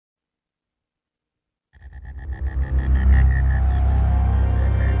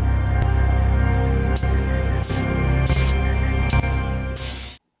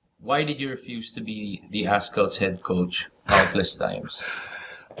why did you refuse to be the Azkals head coach countless times?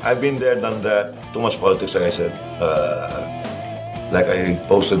 I've been there, done that. Too much politics, like I said. Like I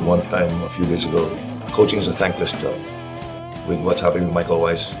posted one time a few days ago, coaching is a thankless job. With what's happening with Michael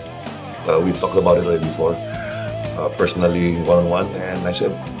Weiss, we talked about it already before, personally, one-on-one, and I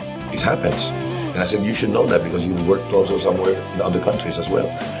said, it happens. And I said, you should know that because you worked also somewhere in other countries as well.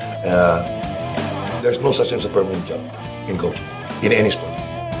 There's no such thing as a permanent job in coaching, in any sport.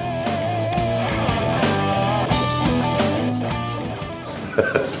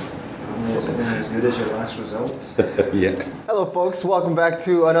 As good as your last result. Yeah. Hello folks, welcome back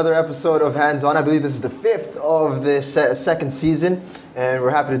to another episode of Hands On. I believe this is the 5th of this second season, and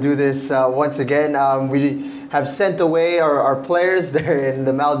we're happy to do this once again. We have sent away our players. They're in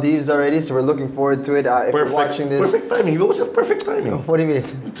the Maldives already, so we're looking forward to it. If you're watching this... Perfect timing. You always have perfect timing. What do you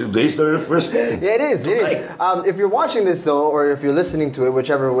mean? Today's their first game. Yeah, it is. It is. If you're watching this, though, or if you're listening to it,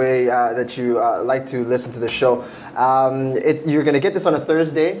 whichever way that you like to listen to the show, you're going to get this on a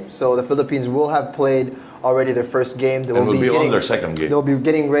Thursday, so the Philippines will have played already their first game. They will be on their second game. They'll be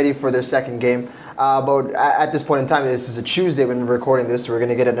getting ready for their second game. But at this point in time, this is a Tuesday when we're recording this, so we're going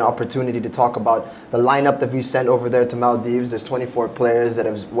to get an opportunity to talk about the lineup that we sent over there to Maldives. There's 24 players that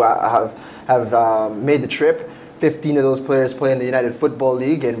have made the trip. 15 of those players play in the United Football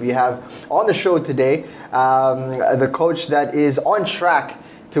League, and we have on the show today the coach that is on track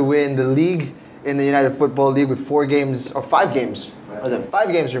to win the league in the United Football League with 5 games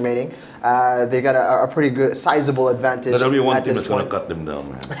remaining. They got a pretty good, sizable advantage. There'll be one team that's going to cut them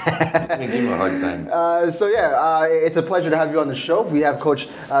down, man. Give them a hard time. It's a pleasure to have you on the show. We have Coach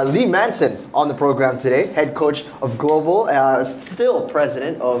Leigh Manson on the program today, head coach of Global, still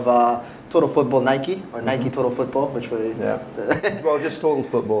president of Total Football Nike, or Nike Total Football, which way? Yeah. Well, just Total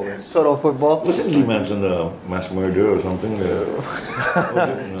Football is. Total Football. Wasn't Leigh Manson a mass murderer or something?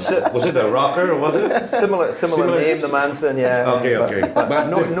 Was it a rocker or was it? Similar name, the Manson, yeah. Okay. But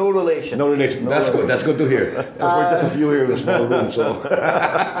no relation. No relation. That's good. That's good to hear. Because we're just a few here in a small room, so.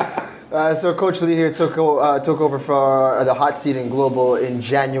 So Coach Leigh here took over for the hot seat in Global in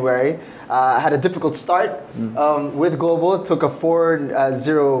January. Had a difficult start with Global. Took a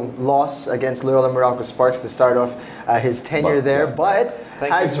 4-0 loss against Loyola Meralco Sparks to start off his tenure there, but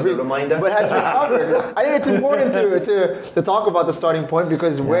has recovered. I think it's important to talk about the starting point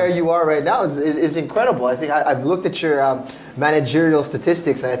because where you are right now is incredible. I think I've looked at your managerial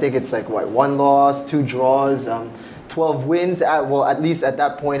statistics, and I think it's like 1 loss, 2 draws. 12 wins, at least at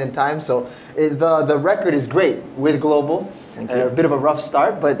that point in time. So the record is great with Global. A bit of a rough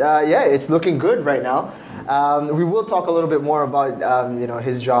start, but it's looking good right now. We will talk a little bit more about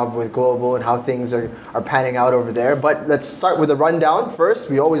his job with Global and how things are panning out over there. But let's start with a rundown first.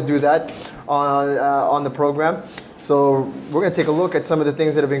 We always do that on the program. So we're going to take a look at some of the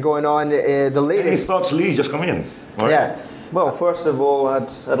things that have been going on. The latest. Any thoughts, Leigh? Just come in. Right? Yeah. Well, first of all,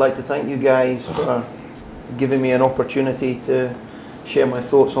 I'd like to thank you guys for giving me an opportunity to share my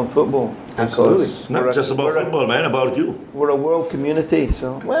thoughts on football. Absolutely. It's not just about football, man, about you. We're a world community,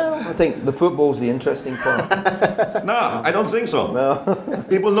 so, well, I think the football's the interesting part. No, I don't think so. No.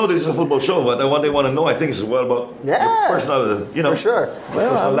 People know this is a football show, but what they want to know, I think, is well about your personal, for sure.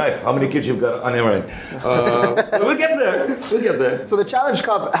 Personal life. How many kids you've got on your end. We'll get there. We'll get there. So the Challenge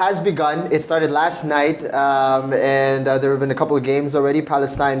Cup has begun. It started last night, and there have been a couple of games already.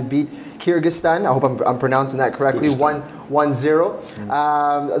 Palestine beat Kyrgyzstan. I hope I'm pronouncing that correctly.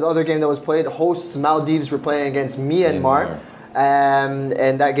 1-0. The other game that was played, hosts Maldives were playing against Myanmar.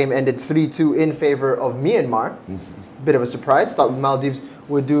 And that game ended 3-2 in favor of Myanmar. Bit of a surprise. Thought Maldives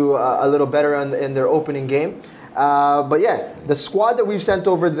would do a little better in their opening game. But yeah, the squad that we've sent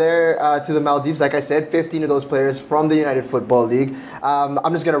over there to the Maldives, like I said, 15 of those players from the United Football League.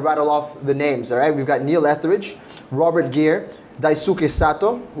 I'm just going to rattle off the names, all right? We've got Neil Etheridge, Robert Gear, Daisuke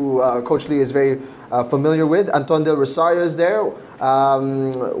Sato, who Coach Leigh is very familiar with. Anton Del Rosario is there.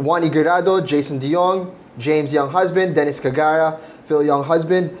 Juan Iguirado, Jason De Jong, James Younghusband, Dennis Kagara, Phil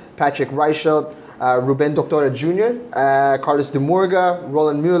Younghusband, Patrick Reichelt, Ruben Doctora Jr., Carlos De Murga,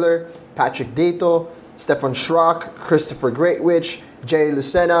 Roland Mueller, Patrick Dato, Stefan Schrock, Christopher Greatwich, Jerry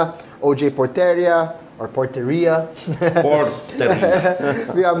Lucena, OJ Porteria.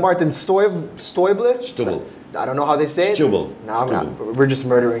 We have Martin Stoible. I don't know how they say it. Stubble. No, we're just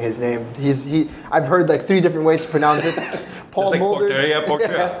murdering his name. I've heard like 3 different ways to pronounce it. Paul Mulders.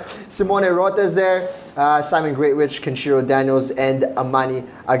 Simone Rota is there. Simon Greatwich, Kenshiro Daniels, and Amani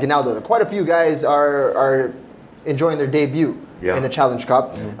Aguinaldo. Quite a few guys are enjoying their debut in the Challenge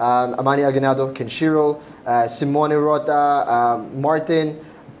Cup. Amani Aguinaldo, Kenshiro, Simone Rota, Martin,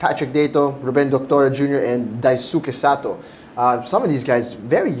 Patrick Dato, Ruben Doctora Jr., and Daisuke Sato. some of these guys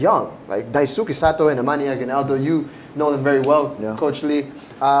very young, like Daisuke Sato and Amani Aguinaldo. You know them very well, Yeah. Coach Leigh.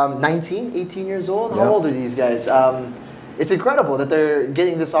 19, 18 years old. Yeah. How old are these guys? It's incredible that they're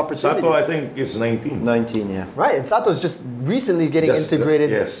getting this opportunity. Sato, I think, is 19. 19, yeah. Right, and Sato's just recently getting Just,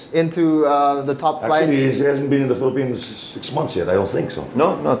 integrated yes. into the top flight. Actually, he hasn't been in the Philippines 6 months yet. I don't think so.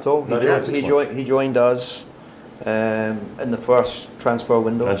 No, not at all. Not yet, 6 months. He joined us in the first transfer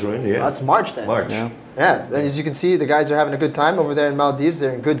window. Transfer in, yeah. That's March then. March. Yeah. Yeah, and as you can see, the guys are having a good time over there in Maldives.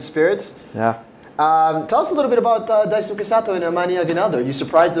 They're in good spirits. Yeah. Tell us a little bit about Daisuke Sato and Amani Aguinaldo. Are you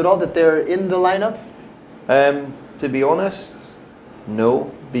surprised at all that they're in the lineup? To be honest,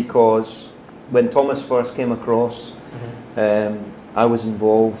 no, because when Thomas first came across, I was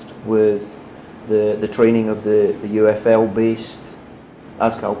involved with the training of the UFL-based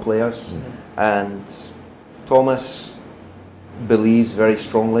Azkal players, and Thomas believes very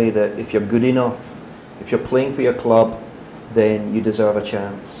strongly that if you're good enough, if you're playing for your club, then you deserve a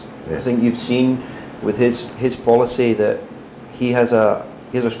chance. Yeah. I think you've seen with his policy that he has a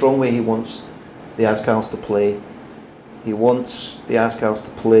strong way he wants the Azkals to play. He wants the Azkals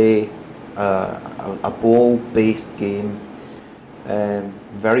to play a ball-based game,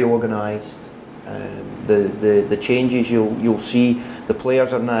 very organised. The changes you'll see, the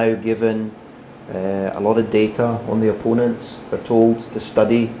players are now given a lot of data on the opponents. They're told to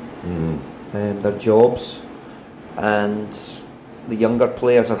study their jobs, and the younger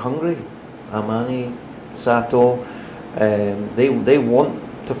players are hungry. Amani, Sato, they want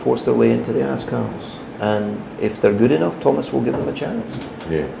to force their way into the Azkals, and if they're good enough, Thomas will give them a chance.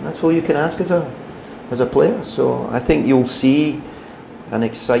 Yeah. And that's all you can ask as a player. So I think you'll see an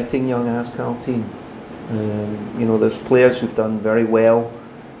exciting young Azkal team. You know, there's players who've done very well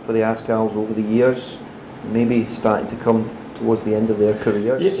for the Azkals over the years, maybe starting to come towards the end of their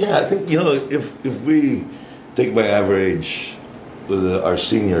careers. Yeah, I think, if we take by average our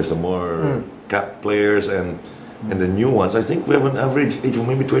seniors, the more cap players and the new ones, I think we have an average age of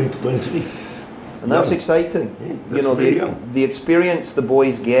maybe 20 to 23. And that's Young. exciting. Yeah, You that's know, very young. the experience the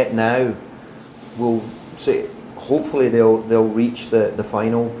boys get now will say, hopefully they'll reach the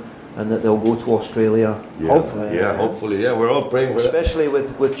final, and that they'll go to Australia. Hopefully. Yeah, we're all praying for that. Especially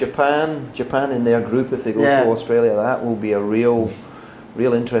with Japan in their group, if they go to Australia, that will be a real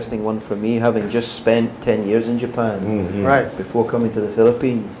interesting one for me, having just spent 10 years in Japan Right. before coming to the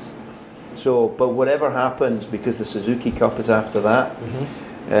Philippines. So, but whatever happens, because the Suzuki Cup is after that,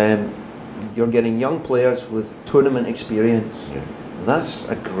 you're getting young players with tournament experience. Yeah. That's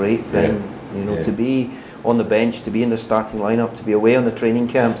a great thing, Yeah. to be on the bench, to be in the starting lineup, to be away on the training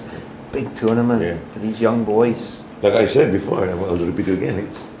camps. Big tournament for these young boys. Like I said before, I'll repeat it again,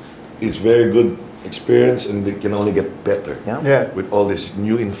 it's very good experience, and they can only get better with all this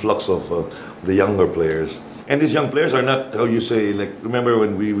new influx of the younger players. And these young players are not, how you say, like, remember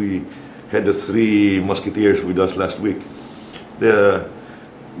when we had the 3 Musketeers with us last week?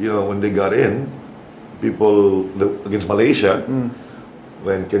 When they got in, against Malaysia,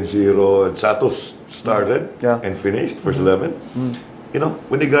 when Kenshiro and Sato started and finished, first 11,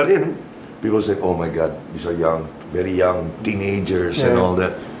 when they got in, people said, oh my God, these are young, very young, teenagers and all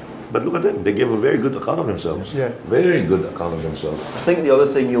that. But look at them, they gave a very good account of themselves. Yeah. Very good account of themselves. I think the other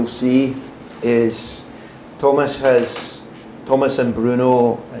thing you'll see is Thomas and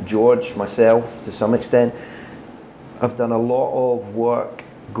Bruno, George, myself to some extent, have done a lot of work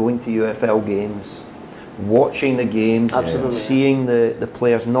going to UFL games, watching the games, seeing the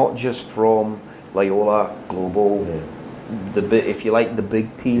players, not just from Loyola, Global, if you like, the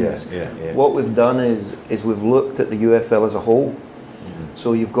big teams. What we've done is we've looked at the UFL as a whole.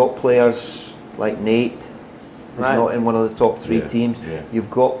 So you've got players like Nate, who's not in one of the top 3 teams. You've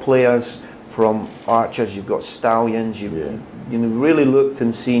got players from Archers, you've got Stallions. You've really looked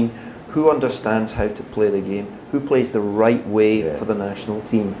and seen who understands how to play the game, who plays the right way for the national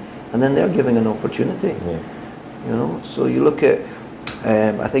team, and then they're given an opportunity. So you look at,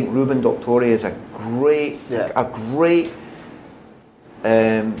 I think Ruben Doctore is a great.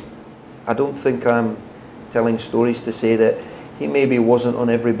 I don't think I'm telling stories to say that he maybe wasn't on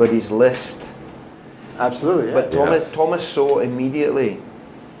everybody's list. Absolutely. But Thomas saw immediately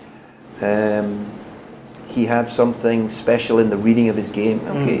he had something special in the reading of his game.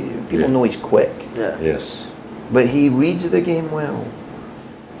 Okay, people know he's quick. Yes. But he reads the game well.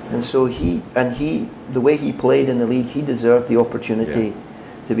 And so the way he played in the league, he deserved the opportunity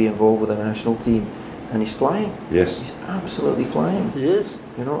to be involved with the national team. And he's flying. Yes. He's absolutely flying. He is.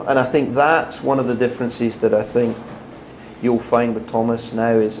 And I think that's one of the differences that I think you'll find with Thomas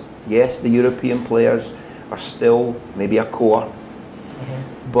now is, yes, the European players are still maybe a core,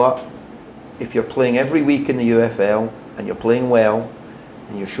 but if you're playing every week in the UFL and you're playing well,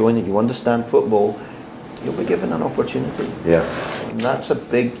 and you're showing that you understand football, you'll be given an opportunity. Yeah. And that's a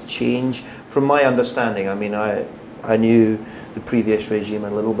big change from my understanding. I mean, I knew the previous regime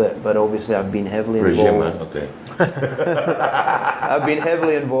a little bit, but obviously I've been heavily involved. Okay. I've been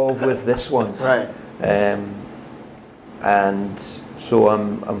heavily involved with this one. Right. And so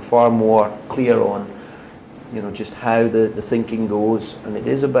I'm far more clear on, just how the thinking goes, and it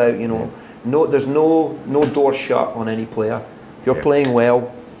is about, there's no door shut on any player. If you're playing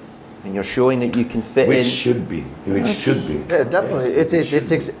well and you're showing that you can fit in. Which should be. Yeah, definitely.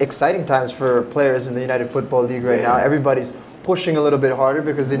 It's exciting times for players in the United Football League right now. Everybody's pushing a little bit harder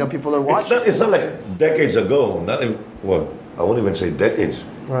because they know people are watching. It's not like decades ago. I won't even say decades.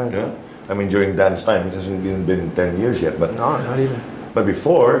 Right. Yeah. I mean, during Dan's time, it hasn't even been 10 years yet. But no, not even. But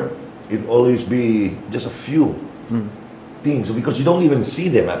before, it'd always be just a few teams, because you don't even see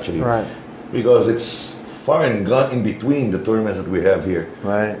them actually. Right. Because it's far and gone in between the tournaments that we have here.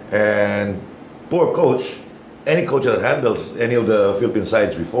 Right. And poor coach, any coach that handles any of the Philippine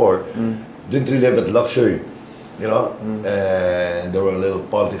sides before, didn't really have that luxury, and there were a little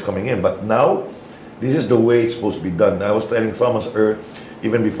politics coming in. But now, this is the way it's supposed to be done. I was telling Thomas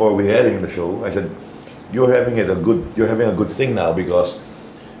even before we had him in the show, I said, you're having a good thing now, because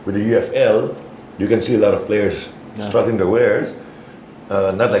with the UFL, you can see a lot of players strutting their wares,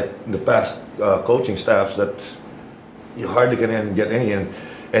 not like in the past coaching staffs that you hardly can get any. And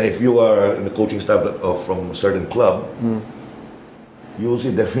if you are in the coaching staff from a certain club, you will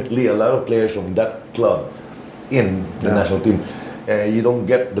see definitely a lot of players from that club in the national team. You don't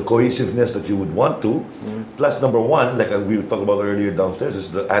get the cohesiveness that you would want to. Plus, number one, like we talked about earlier downstairs,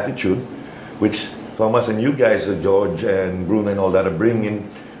 is the attitude, which Thomas and you guys, George and Bruno and all that, are bringing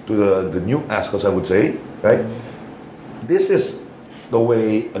to the new Azkals, I would say, right? This is the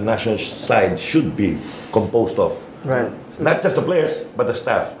way a national side should be composed of. Right. Not just the players, but the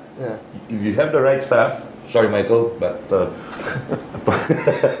staff. Yeah. If you have the right staff, sorry Michael, but but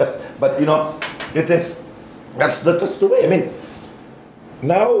that's the way. I mean,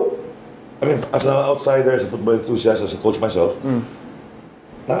 now, as an outsider, as a football enthusiast, as a coach myself,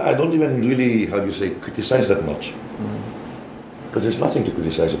 now I don't even really, criticize that much. Because there's nothing to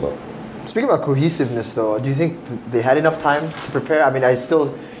criticize about. Speaking about cohesiveness, though, do you think they had enough time to prepare? I mean, I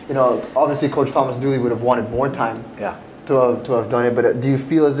still, obviously Coach Thomas Dooley would have wanted more time to have done it. But do you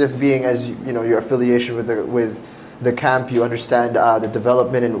feel as if your affiliation with the camp, you understand the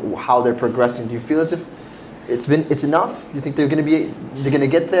development and how they're progressing? Do you feel as if it's enough? You think they're going to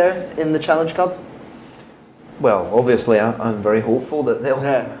get there in the Challenge Cup? Well, obviously, I'm very hopeful that they'll.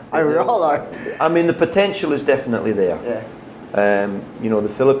 Yeah, we all are. I mean, the potential is definitely there. Yeah. The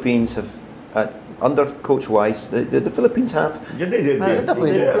Philippines have, under Coach Weiss, the Philippines have. Yeah, they did.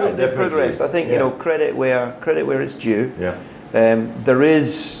 They've progressed. I think credit where it's due. Yeah. There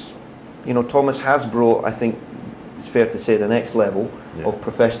is, Thomas has brought, I think it's fair to say, the next level of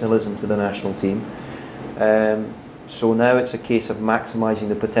professionalism to the national team. So now it's a case of maximising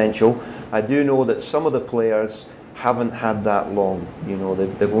the potential. I do know that some of the players haven't had that long.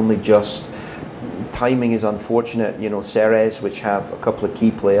 They've only just. Timing is unfortunate. Ceres, which have a couple of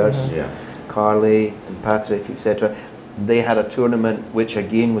key players, Carly and Patrick, etc. They had a tournament which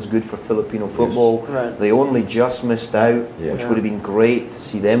again was good for Filipino football. Yes. Right. They only just missed out, which would have been great to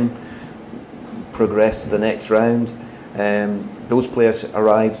see them progress to the next round. Those players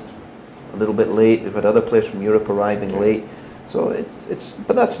arrived a little bit late. We've had other players from Europe arriving late. So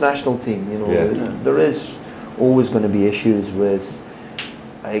but that's national team. There is always going to be issues with.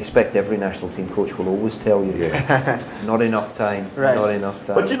 I expect every national team coach will always tell you, not enough time, not enough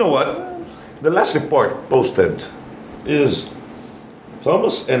time. But you know what? The last report posted is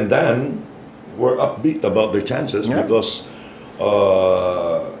Thomas and Dan were upbeat about their chances because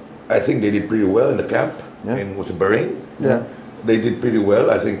I think they did pretty well in the camp in Bahrain. Yeah. They did pretty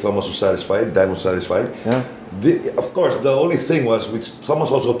well. I think Thomas was satisfied, Dan was satisfied. Yeah. Of course, the only thing was, which Thomas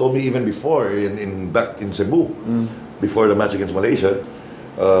also told me even before back in Cebu, before the match against Malaysia,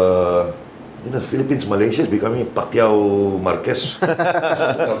 Philippines, Malaysia is becoming Pacquiao Marquez.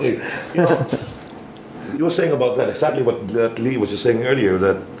 Okay. You were saying about that exactly what Leigh was just saying earlier,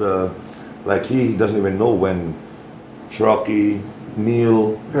 that he doesn't even know when Shrocky,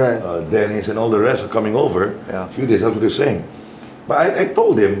 Neil, Dennis, and all the rest are coming over. A few days. That's what they're saying. But I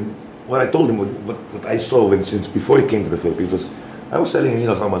told him what I saw since before he came to the Philippines was, I was telling him,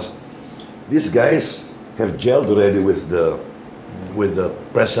 Thomas, these guys have gelled already with the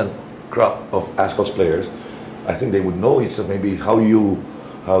present crop of Azkals players. I think they would know it's maybe how you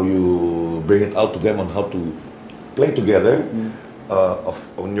bring it out to them on how to play together,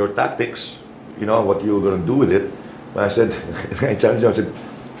 on your tactics, what you're going to do with it. I said, I challenged him. I said,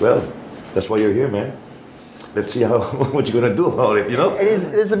 well, that's why you're here, man. Let's see what you're gonna do about it, you know. And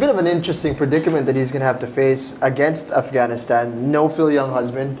it's a bit of an interesting predicament that he's going to have to face against Afghanistan. No Phil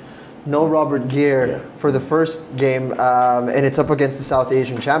Younghusband, no Robert Gere for the first game, and it's up against the South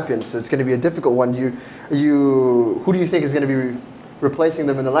Asian champions. So it's going to be a difficult one. Who do you think is going to be replacing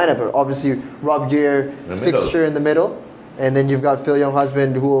them in the lineup? Obviously, Rob Gere fixture in the middle, and then you've got Phil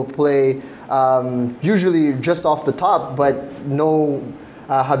Younghusband who will play usually just off the top, but no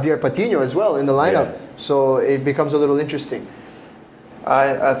Javier Patino as well in the lineup. Yeah. So it becomes a little interesting.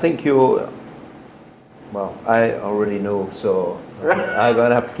 I think you. Well, I already know, so I'm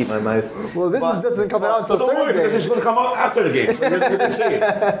gonna have to keep my mouth. Well, this doesn't come out until Thursday. Worry, because it's gonna come out after the game, so you can say it.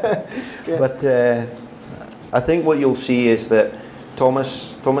 Yeah. But I think what you'll see is that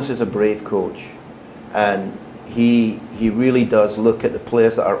Thomas is a brave coach, and he really does look at the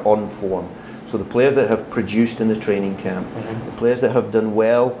players that are on form. So the players that have produced in the training camp, the players that have done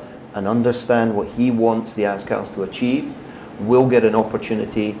well and understand what he wants the Azkals to achieve, will get an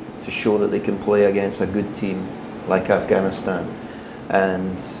opportunity to show that they can play against a good team like Afghanistan.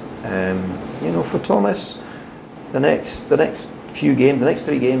 And for Thomas, the next few games, the next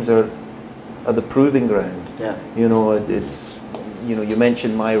 3 games are the proving ground. Yeah. You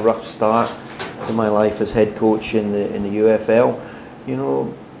mentioned my rough start to my life as head coach in the UFL.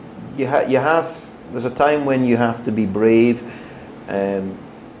 There's a time when you have to be brave.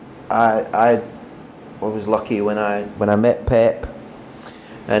 I was lucky when I met Pep,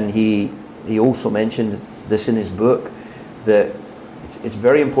 and he also mentioned this in his book, that it's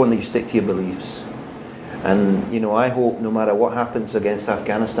very important that you stick to your beliefs. And I hope no matter what happens against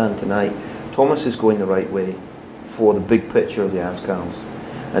Afghanistan tonight, Thomas is going the right way for the big picture of the Azkals,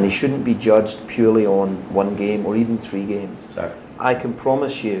 and he shouldn't be judged purely on 1 game or even 3 games. Sorry. I can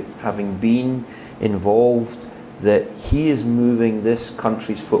promise you, having been involved, that he is moving this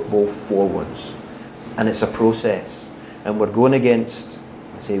country's football forwards, and it's a process. And we're going against,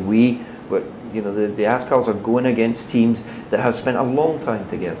 the Azkals are going against teams that have spent a long time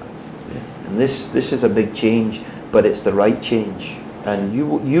together. Yeah. And this is a big change, but it's the right change. And you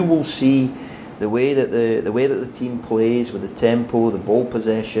will see the way that the team plays, with the tempo, the ball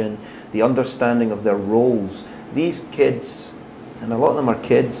possession, the understanding of their roles. These kids, and a lot of them are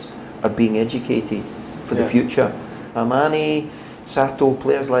kids, are being educated for the future. Amani, Sato,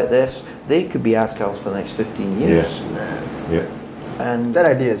 players like this, they could be Azkals for the next 15 years. Yeah. And that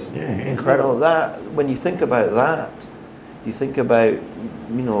idea is incredible. When you think about that, you think about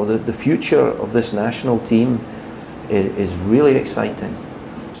the future of this national team is really exciting.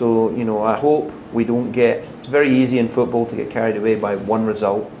 So I hope we don't get. It's very easy in football to get carried away by one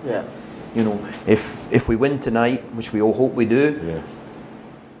result. Yeah. If we win tonight, which we all hope we do. Yeah.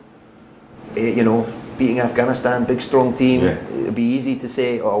 Beating Afghanistan, big strong team, it'd be easy to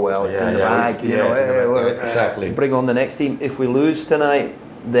say, oh well, it's in the bag. Exactly. Bring on the next team. If we lose tonight,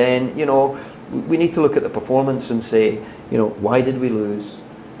 then we need to look at the performance and say, why did we lose,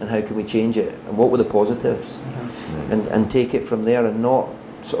 and how can we change it, and what were the positives, and take it from there, and not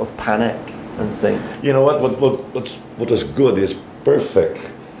sort of panic and think. What is good is perfect.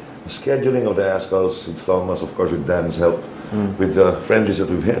 The scheduling of the Azkals with Thomas, of course, with Dan's help, with the friendlies that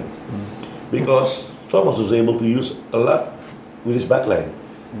we've had, because Thomas was able to use a lot with his backline.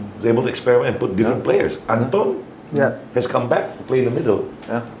 He was able to experiment and put different players. Anton has come back to play in the middle.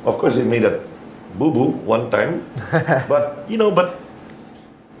 Yeah. Of course, he made a boo-boo one time, but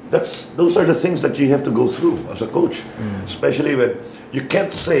those are the things that you have to go through as a coach, especially when you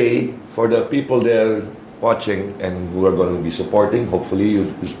can't say for the people there watching and who are going to be supporting. Hopefully,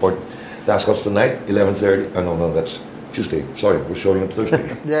 you support the Azkals tonight, 11:30. No, that's Tuesday. Sorry, we're showing it Thursday.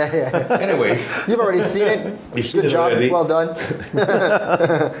 Yeah. Anyway. You've already seen it. Good job. Already. Well done.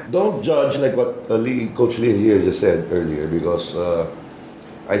 Don't judge like what Coach Leigh here just said earlier, because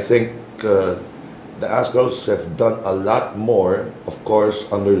I think the Azkals have done a lot more, of course,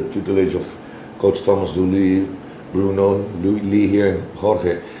 under the tutelage of Coach Thomas Dooley, Bruno, Leigh here,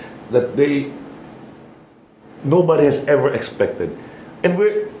 Jorge, that nobody has ever expected. And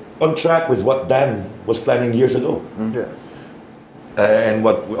we're on track with what Dan was planning years ago. And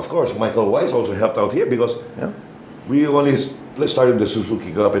what, of course, Michael Weiss also helped out here, because we only started the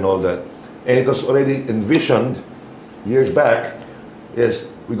Suzuki Cup and all that. And it was already envisioned years back, is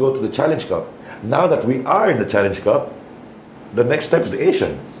we go to the Challenge Cup. Now that we are in the Challenge Cup, the next step is the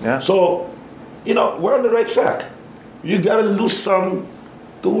Asian. Yeah. So, we're on the right track. You gotta lose some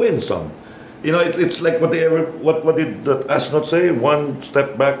to win some. You know, it's like what did the astronaut say? One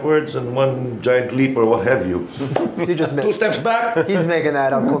step backwards and one giant leap, or what have you. He just Two steps back. He's making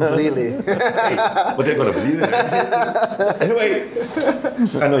that up completely. Hey, but they're gonna believe it. Anyway,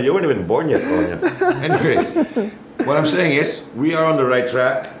 I know you weren't even born yet, Tonya. Anyway, what I'm saying is we are on the right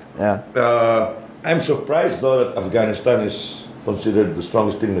track. Yeah. I'm surprised though that Afghanistan is considered the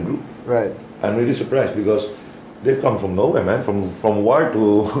strongest team in the group. Right. I'm really surprised because they've come from nowhere, man. From war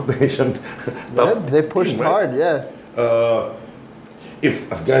to nation. Yeah, they pushed team, right? hard, yeah.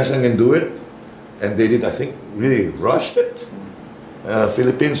 If Afghanistan can do it, and they did, I think, really rushed it.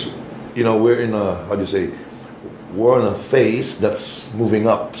 Philippines, you know, we're in a, how do you say, we're on a phase that's moving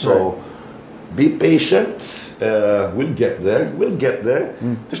up. So be patient. We'll get there. We'll get there.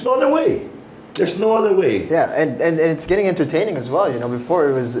 There's no other way. There's no other way. Yeah, and it's getting entertaining as well. You know, before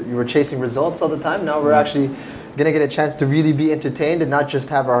it was you were chasing results all the time. Now we're actually gonna get a chance to really be entertained and not just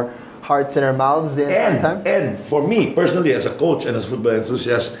have our hearts in our mouths the entire time. And for me personally, as a coach and as a football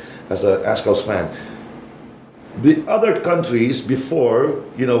enthusiast, as an Azkals fan, the other countries before,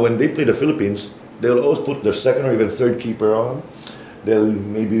 you know, when they play the Philippines, they'll always put their second or even third keeper on. They'll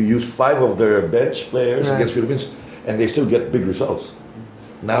maybe use 5 of their bench players against Philippines, and they still get big results.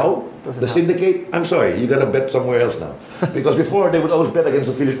 Now, the syndicate, I'm sorry, you gotta bet somewhere else now. Because before, they would always bet against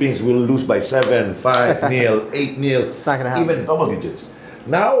the Philippines, we'll lose by 7, 5-0, 8-0, It's not gonna happen. even double digits.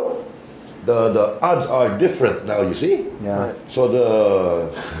 Now, the odds are different now, you see? Yeah. So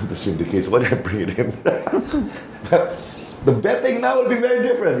the syndicates, what did I bring it in? The betting now will be very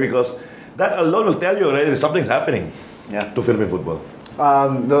different because that alone will tell you already something's happening to Philippine football.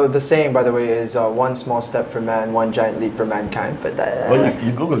 The saying, by the way, is one small step for man, one giant leap for mankind. But Well,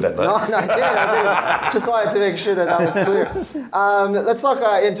 you Googled that, right? no, I didn't. Just wanted to make sure that was clear. Let's talk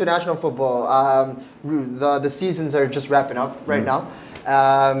international football. The seasons are just wrapping up right now.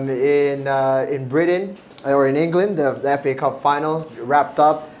 In Britain or in England, the FA Cup final wrapped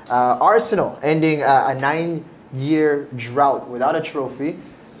up. Arsenal ending a 9-year drought without a trophy.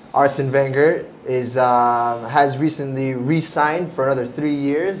 Arsene Wenger has recently re-signed for another 3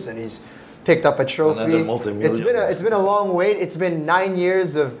 years, and he's picked up a trophy. Another multi-million. It's been a long wait. It's been 9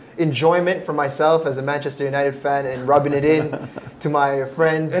 years of enjoyment for myself as a Manchester United fan and rubbing it in to my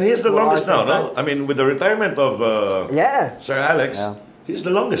friends. And he's the who are longest now, Arsenal no? fans. I mean, with the retirement of Sir Alex, Yeah. he's the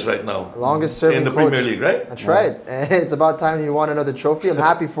longest right now. Longest serving in the coach. Premier League, right? That's right. And it's about time you won another trophy. I'm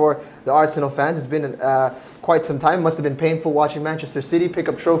happy for the Arsenal fans. It's been quite some time. Must have been painful watching Manchester City pick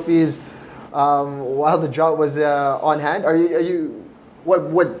up trophies while the drought was on hand. Are you?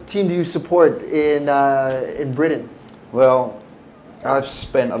 What team do you support in Britain? Well, I've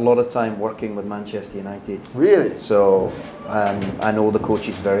spent a lot of time working with Manchester United. Really? So I know the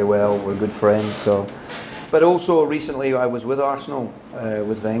coaches very well. We're good friends. So, but also recently I was with Arsenal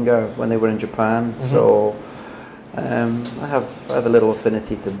with Wenger when they were in Japan. So I have a little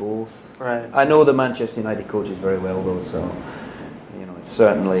affinity to both. Right. I know the Manchester United coaches very well though. So you know, it's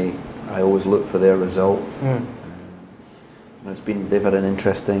certainly I always look for their result. They've had an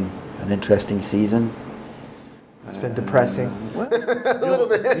interesting season. It's been depressing. A little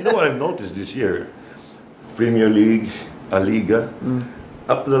bit. You know what I've noticed this year? Premier League, Liga,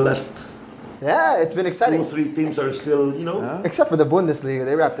 up to the last Yeah, it's been 2 exciting. or 3 teams are still, you know. Except for the Bundesliga,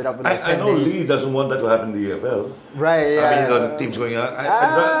 they wrapped it up with like I 10 know days. Leigh doesn't want that to happen in the EFL. Right, yeah. I mean, the teams going out.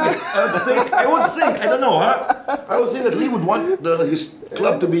 I would think, I don't know, huh? I would think that Leigh would want his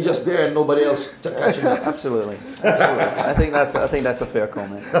club to be just there and nobody else catching up. Absolutely. I think that's a fair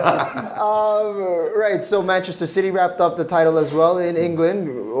comment. Right, so Manchester City wrapped up the title as well in England.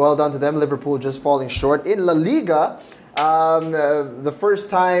 Well done to them. Liverpool just falling short. In La Liga, the first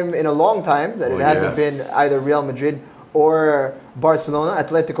time in a long time that it hasn't been either Real Madrid or Barcelona,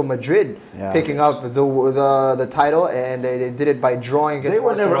 Atletico Madrid picking up the title, and they did it by drawing against They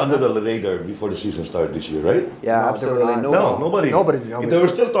were never Barcelona. under the radar before the season started this year, right? Yeah, No, absolutely. they were not. No, nobody. They were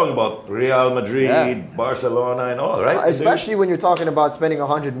still talking about Real Madrid, Barcelona, and all, right? Especially when you're talking about spending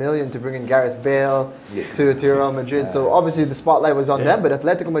 100 million to bring in Gareth Bale to Real Madrid. So obviously the spotlight was on them, but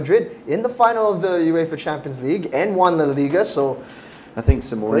Atletico Madrid in the final of the UEFA Champions League and won La Liga. So I think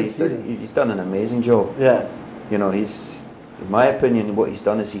Simone, Great season. he's done an amazing job. yeah, You know, in my opinion, what he's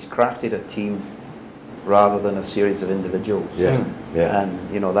done is he's crafted a team rather than a series of individuals. Yeah, yeah. And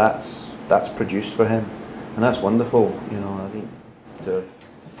you know that's produced for him, and that's wonderful. You know, I think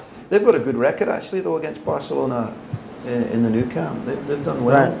they've got a good record actually though against Barcelona in the new camp. They've done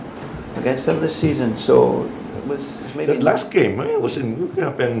well against them this season. So it's maybe That last game was in Nou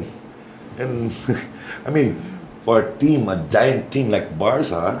Camp, and I mean, for a giant team like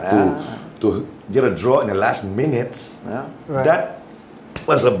Barca to get a draw in the last minutes, that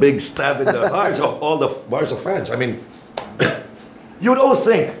was a big stab in the hearts of all the Barca fans. I mean, you would always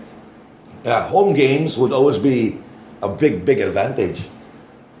think home games would always be a big, big advantage.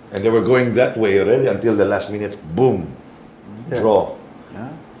 And they were going that way already until the last minute, boom, draw. Yeah.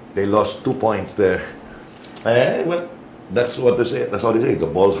 They lost 2 points there. Well, that's what they say. That's all they say. The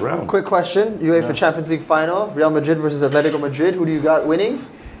ball's round. Quick question: UEFA Champions League final, Real Madrid versus Atletico Madrid. Who do you got winning?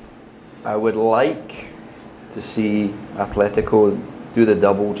 I would like to see Atletico do the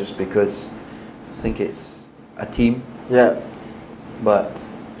double just because I think it's a team. Yeah. But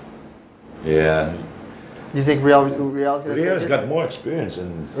Yeah. You think Real's gonna Real's take it? got more experience.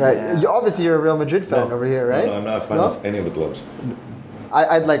 Right. Yeah. Obviously, you're a Real Madrid fan over here, right? No, I'm not a fan No? of any of the clubs.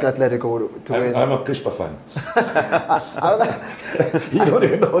 I'd like Atletico to win. I'm a Crispa fan. You don't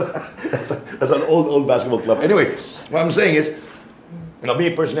even know that. That's an old basketball club. Anyway, what I'm saying is, me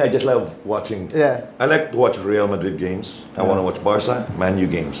personally, I just love watching. Yeah. I like to watch Real Madrid games. I want to watch Barca, Man U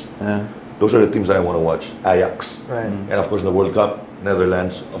games. yeah. Those are the teams I want to watch. Ajax. Right. And of course, the World Cup,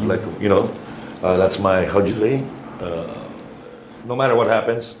 Netherlands. Of that's my, how'd you say? No matter what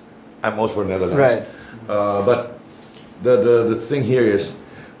happens, I'm always for Netherlands. Right. But the thing here is,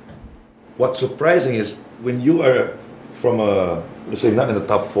 what's surprising is when you are from let's say not in the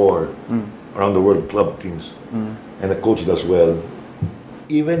top 4 around the world club teams, and the coach does well,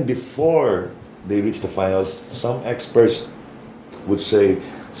 even before they reach the finals, some experts would say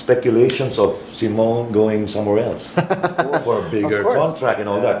speculations of Simone going somewhere else for a bigger Of course. contract and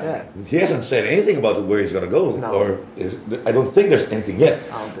all that. Yeah. He hasn't said anything about where he's going to go, No. I don't think there's anything yet.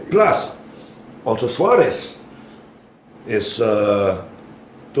 I don't think so. Plus, also Suarez is to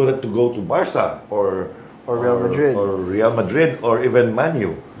go to Barca or Real Madrid. or Real Madrid or even Man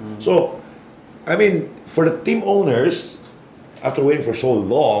U. So, I mean, for the team owners, after waiting for so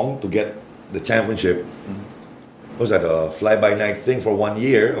long to get the championship, was that a fly-by-night thing for 1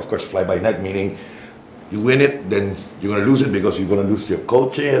 year? Of course, fly-by-night meaning you win it, then you're going to lose it because you're going to lose your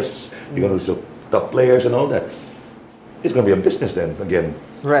coaches, you're going to lose your top players and all that. It's going to be a business then again.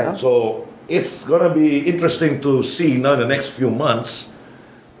 Right. So it's going to be interesting to see now in the next few months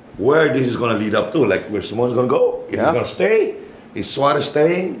where this is going to lead up to. Like where Simone's going to go, if he's going to stay, is Suarez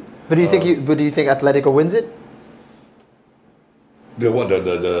staying? But do you think Atletico wins it?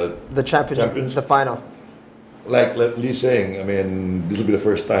 The champions, the final. Like Lee's saying, I mean, this will be the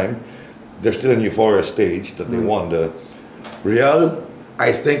first time. They're still in euphoria stage that they won. The Real,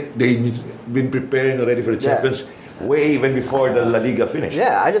 I think they've been preparing already for the Champions way even before the La Liga finished.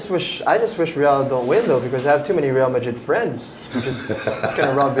 Yeah, I just wish Real don't win though, because I have too many Real Madrid friends who just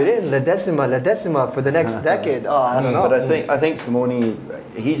gonna rub it in. La decima for the next decade. Oh, I don't know. But I think Simone,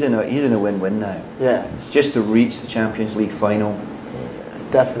 he's in a win-win now. Yeah, Just to reach the Champions League final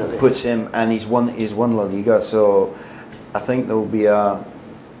definitely. puts him, and he's won La Liga. So I think there'll be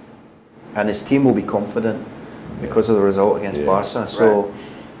and his team will be confident because of the result against Barca. So.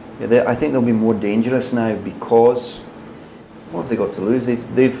 I think they'll be more dangerous now because what have they got to lose?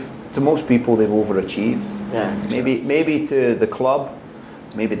 They've to most people they've overachieved. Yeah. Maybe to the club,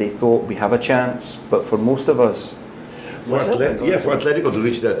 maybe they thought we have a chance, but for most of us, For Atletico to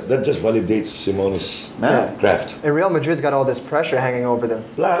reach that just validates Simone's craft. And Real Madrid's got all this pressure hanging over them.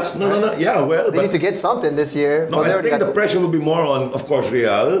 Plus, They need to get something this year. No, I think the pressure will be more on, of course,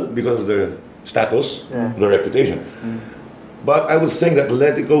 Real because of their status, their reputation. But I would think that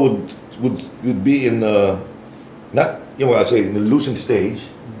Atletico would be in not I'll say in the losing stage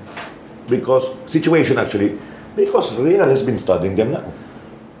because Real has been studying them now.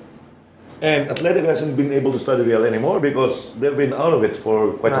 And Atletico hasn't been able to study Real anymore because they've been out of it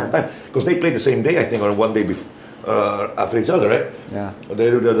for quite some time. Because they played the same day, I think, or one day after each other, right? Yeah.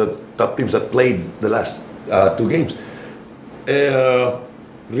 They were the top teams that played the last 2 games.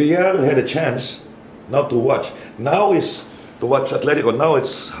 Real had a chance now to watch. Now is to watch Atletico. Now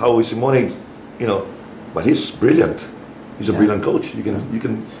it's how is Simone, but he's brilliant. He's a brilliant coach. You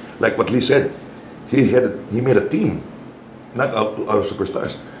can like what Lee said. He made a team, not our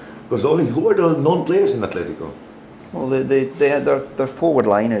superstars. Because who are the known players in Atletico? well, they had their forward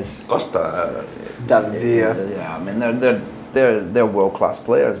line is Costa. David. I mean they're world-class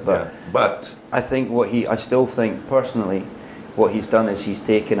players, but I still think personally, what he's done is he's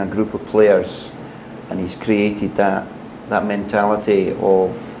taken a group of players, and he's created that mentality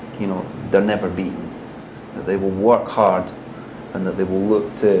of they're never beaten, that they will work hard, and that they will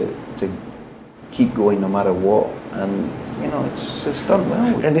look to keep going no matter what, and it's done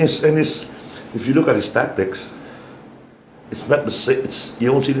well. And his if you look at his tactics, it's not the same.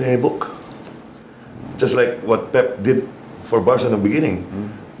 You don't see it in any book. Just like what Pep did for Barca in the beginning,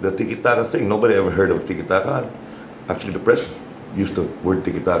 the tiki-taka thing. Nobody ever heard of tiki-taka. Actually, the press use the word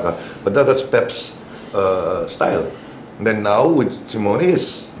tiki-taka, but that's Pep's style. And then now with Simone,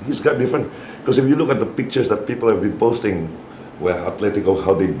 he's got different. Because if you look at the pictures that people have been posting, where Atletico,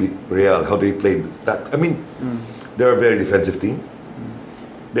 how they beat Real, how they played that. I mean, they're a very defensive team.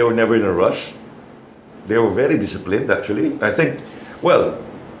 They were never in a rush. They were very disciplined, actually. I think, well,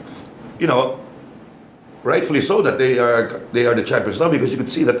 you know, rightfully so that they are the champions now, because you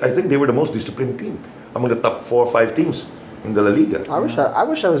could see that I think they were the most disciplined team among the top 4 or 5 teams in the La Liga. I wish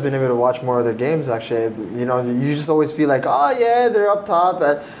I was been able to watch more of their games. Actually, you know, you just always feel like, oh yeah, they're up top,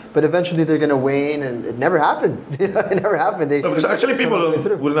 but eventually they're gonna wane, and it never happened. You know, it never happened. No, because actually people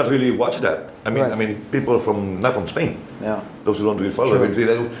will not really watch that. I mean, Right. people not from Spain. Yeah. Those who don't really follow,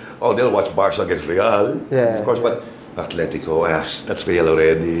 Sure. they'll watch Barca against Real, Yeah, of course, yeah. but Atletico, that's Real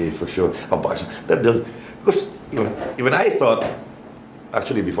already for sure. Oh, Barca, because even I thought,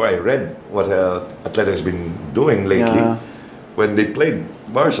 actually, before I read what Atletico has been doing lately, Yeah. when they played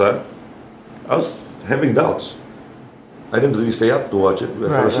Barca, I was having doubts. I didn't really stay up to watch it. I fell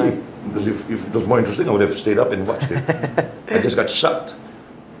Right, asleep. Because if it was more interesting, I would have stayed up and watched it. I just got shocked.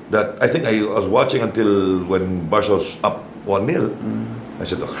 That I think I was watching until when Barca was up 1-0. I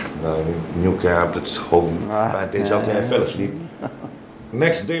said, oh, no, new camp, that's home advantage. yeah, Okay, I fell asleep.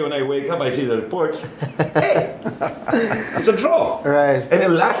 Next day when I wake up, I see the reports. Hey, it's a draw. Right. And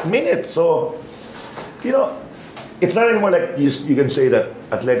then last minute. So, you know, it's not anymore like you can say that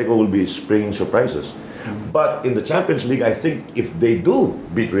Atletico will be springing surprises. But in the Champions League, I think if they do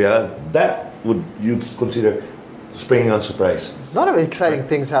beat Real, that would you'd consider springing on surprise. There's a lot of exciting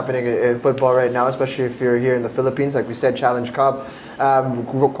things happening in football right now, especially if you're here in the Philippines. Like we said, Challenge Cup.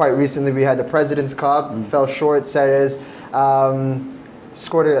 Quite recently, we had the President's Cup. Fell short. Ceres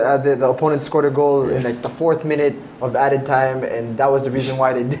scored the opponent scored a goal in like the 4th minute of added time, and that was the reason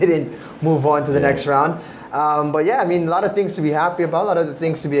why they didn't move on to the next round. But yeah, I mean, a lot of things to be happy about, a lot of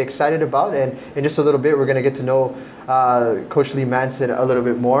things to be excited about, and in just a little bit, we're going to get to know Coach Leigh Manson a little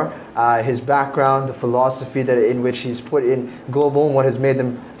bit more, his background, the philosophy that in which he's put in global and what has made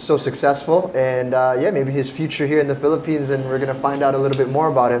them so successful, and yeah, maybe his future here in the Philippines, and we're going to find out a little bit more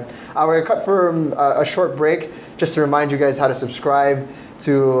about him. We're going to cut for a short break, just to remind you guys how to subscribe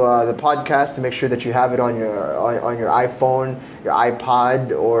to the podcast, to make sure that you have it on your iPhone, your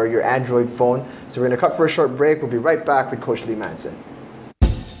iPod, or your Android phone. So we're going to cut for a short break. We'll be right back with Coach Leigh Manson.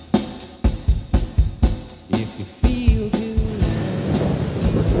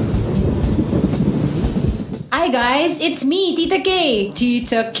 Hi guys, it's me, Tita K.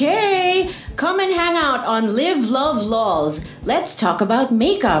 Tita K! Come and hang out on Live Love Lols. Let's talk about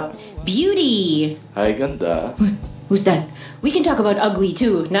makeup, beauty. Hi, ganda. Who's that? We can talk about ugly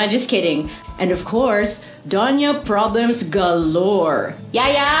too, not just kidding. And of course, Donya problems galore.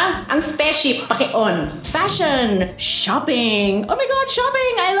 Yaya, ang spaceship paki-on. Fashion, shopping. Oh my god,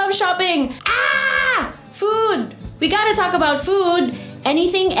 shopping! I love shopping. Ah! Food. We gotta talk about food.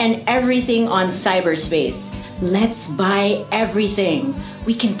 Anything and everything on cyberspace. Let's buy everything.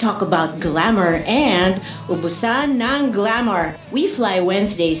 We can talk about glamour and ubusan ng glamour. We fly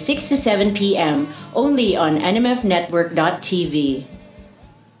Wednesdays 6 to 7 p.m. only on nmfnetwork.tv.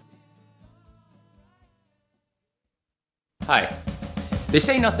 Hi. They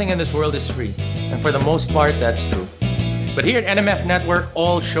say nothing in this world is free, and for the most part, that's true. But here at NMF Network,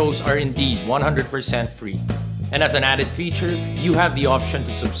 all shows are indeed 100% free. And as an added feature, you have the option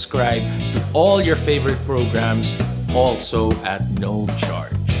to subscribe to all your favorite programs, also at no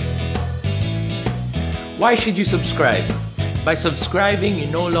charge. Why should you subscribe? By subscribing, you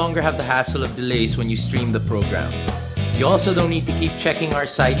no longer have the hassle of delays when you stream the program. You also don't need to keep checking our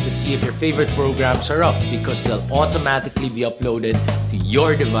site to see if your favorite programs are up, because they'll automatically be uploaded to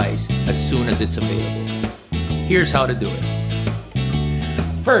your device as soon as it's available. Here's how to do it.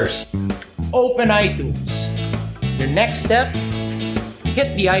 First, open iTunes. Your next step,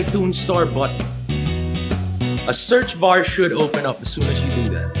 hit the iTunes Store button. A search bar should open up as soon as you do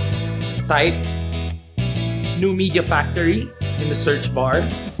that. Type New Media Factory in the search bar,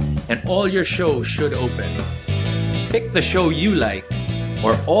 and all your shows should open. Pick the show you like,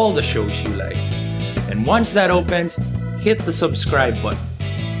 or all the shows you like. And once that opens, hit the subscribe button.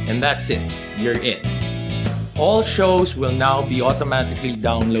 And that's it, you're in. All shows will now be automatically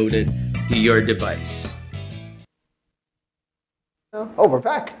downloaded to your device. Oh, we're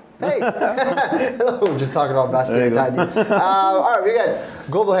back. Hey. Hello. We're just talking about Bastard Daddy. All right, we got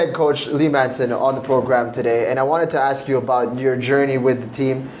Global Head Coach Leigh Manson on the program today, and I wanted to ask you about your journey with the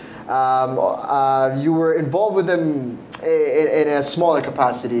team. You were involved with them in a smaller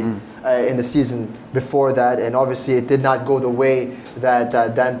capacity in the season before that, and obviously it did not go the way that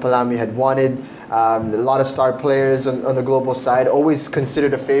Dan Palami had wanted. A lot of star players on the global side, always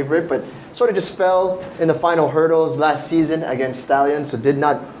considered a favorite, but sort of just fell in the final hurdles last season against Stallions, so did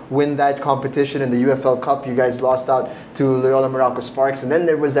not win that competition in the UFL Cup. You guys lost out to Loyola Meralco Sparks, and then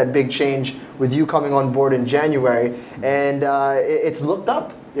there was that big change with you coming on board in January, and it's looked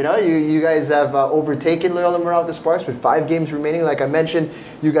up. You know, you guys have overtaken Loyola Meralco Sparks with 5 games remaining. Like I mentioned,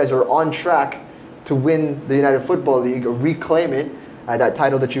 you guys are on track to win the United Football League, or reclaim it. That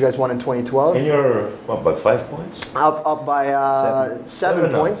title that you guys won in 2012. And you're what, by 5 points? Up by 7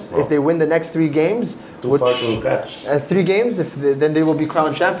 points. Oh. If they win the next 3 games, Too far to catch. 3 games, then they will be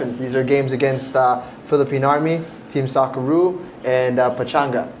crowned champions. These are games against Philippine Army, Team Socceroo, and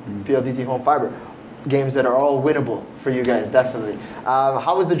Pachanga, PLDT Home Fiber. Games that are all winnable for you guys, definitely.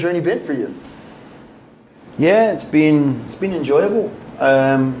 How has the journey been for you? Yeah, it's been enjoyable.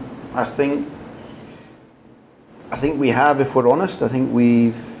 I think we have, if we're honest. I think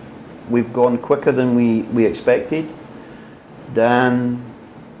we've gone quicker than we expected. Dan,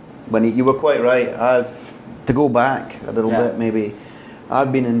 you were quite right. To go back a little bit, maybe.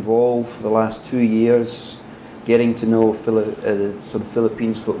 I've been involved for the last 2 years, getting to know sort of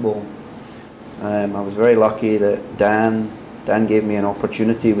Philippines football. I was very lucky that Dan gave me an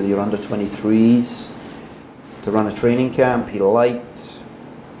opportunity with your under-23s to run a training camp. He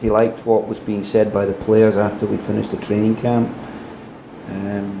liked what was being said by the players after we'd finished the training camp,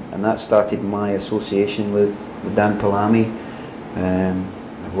 and that started my association with Dan Palami.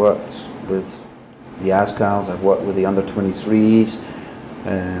 I've worked with the Azkals, I've worked with the under-23s,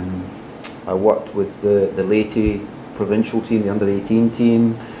 I worked with the Leyte provincial team, the under-18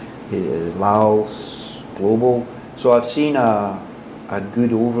 team, Laos, Global. So I've seen a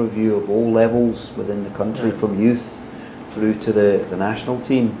good overview of all levels within the country, from youth through to the national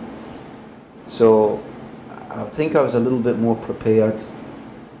team. So I think I was a little bit more prepared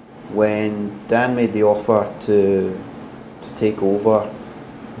when Dan made the offer to take over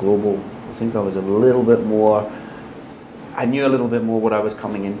Global. I think I was a little bit more, I knew a little bit more what I was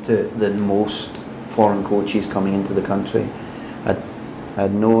coming into than most foreign coaches coming into the country.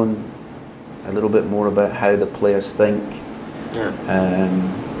 I'd known a little bit more about how the players think.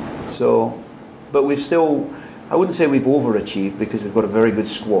 But we've still, I wouldn't say we've overachieved, because we've got a very good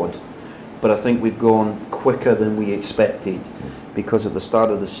squad, but I think we've gone quicker than we expected, because at the start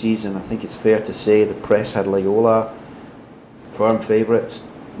of the season, I think it's fair to say the press had Loyola firm favourites.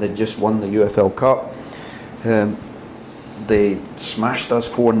 They'd just won the UFL Cup. They smashed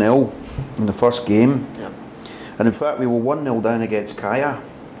us 4-0 in the first game, and in fact we were 1-0 down against Kaya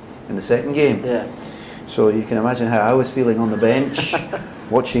in the second game. So you can imagine how I was feeling on the bench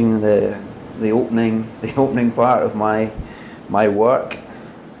watching the opening part of my work,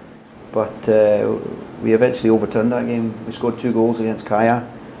 but we eventually overturned that game. We scored 2 goals against Kaya,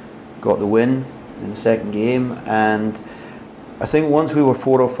 got the win in the second game, and I think once we were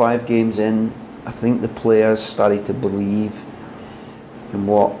 4 or 5 games in, I think the players started to believe in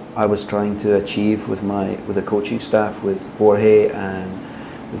what I was trying to achieve with the coaching staff, with Jorge and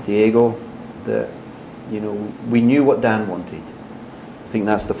with Diego, that we knew what Dan wanted. I think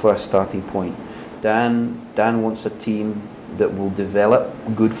that's the first starting point. Dan wants a team that will develop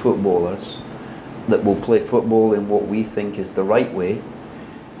good footballers, that will play football in what we think is the right way,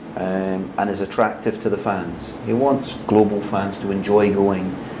 and is attractive to the fans. He wants global fans to enjoy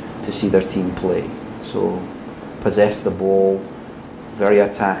going to see their team play. So possess the ball, very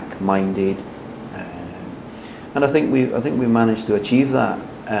attack-minded, and I think we managed to achieve that.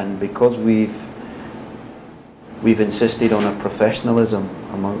 And because we've insisted on a professionalism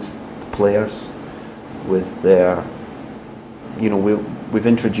amongst the players, with their, we've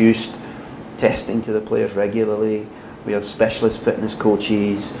introduced testing to the players regularly. We have specialist fitness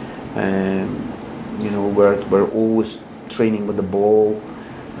coaches. We're always training with the ball.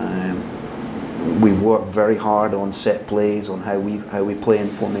 We work very hard on set plays, on how we play in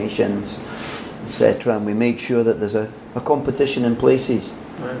formations, etc. And we make sure that there's a competition in places.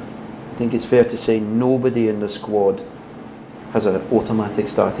 I think it's fair to say nobody in the squad has an automatic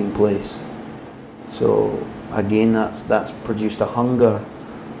starting place. So again, that's produced a hunger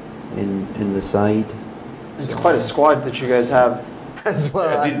in the side. It's quite a squad that you guys have as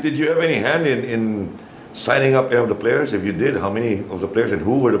well. Yeah, did you have any hand in signing up any of the players? If you did, how many of the players, and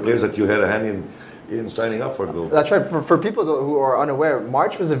who were the players that you had a hand in signing up for Global? That's right. For people who are unaware,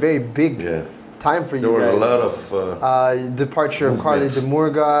 March was a very big time for you guys. There was a lot of departure of Carly De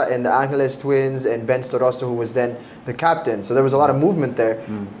Murga and the Angeles twins, and Ben Storosto, who was then the captain. So there was a lot of movement there.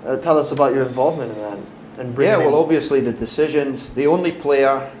 Tell us about your involvement in that. And obviously the decisions. The only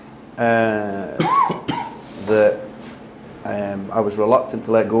player that I was reluctant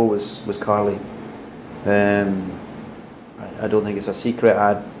to let go was Carly. I don't think it's a secret.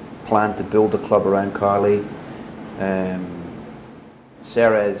 I planned to build a club around Carly.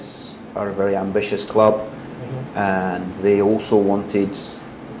 Ceres are a very ambitious club, and they also wanted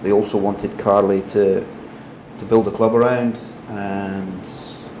Carly to build a club around. And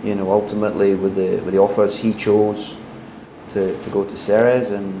you know, ultimately with the offers, he chose to go to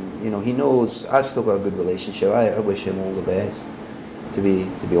Ceres, and you know, he knows I've still got a good relationship. I wish him all the best. To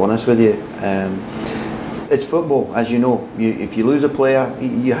be honest with you, it's football, as you know. If you lose a player,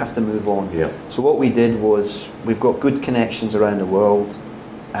 you have to move on. Yeah. So what we did was, we've got good connections around the world,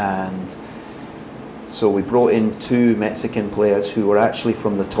 and so we brought in 2 Mexican players who were actually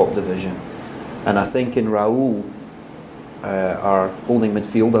from the top division. And I think in Raul, our holding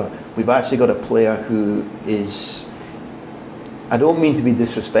midfielder, we've actually got a player who is, I don't mean to be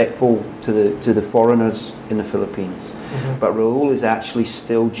disrespectful to the foreigners in the Philippines, but Raul is actually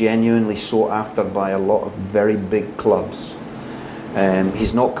still genuinely sought after by a lot of very big clubs.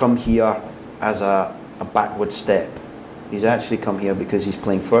 He's not come here as a backward step. He's actually come here because he's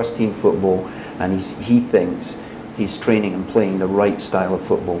playing first team football, and he thinks he's training and playing the right style of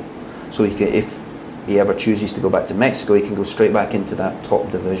football. So he can, if he ever chooses to go back to Mexico, he can go straight back into that top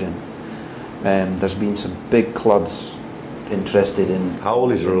division. There's been some big clubs interested in. How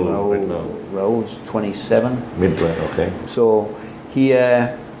old is Raul right now? Raul's 27. Mid-20, okay. So he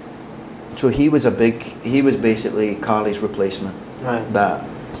was basically Carly's replacement. Right. That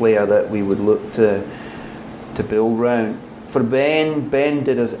player that we would look to build around. For Ben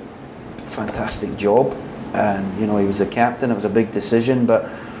did a fantastic job, and you know, he was the captain. It was a big decision, but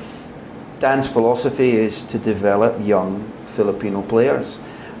Dan's philosophy is to develop young Filipino players.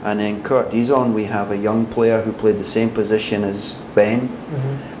 And in Kurt Dizon, we have a young player who played the same position as Ben,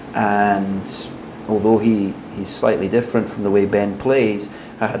 and although he's slightly different from the way Ben plays,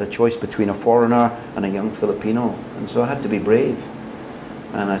 I had a choice between a foreigner and a young Filipino, and so I had to be brave,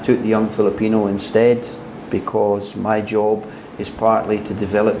 and I took the young Filipino instead, because my job is partly to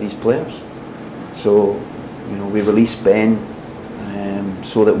develop these players. So you know, we released Ben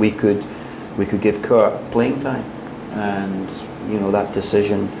so that we could give Kurt playing time, and you know, that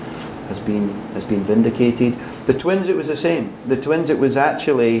decision has been vindicated. The twins, it was the same. The twins, it was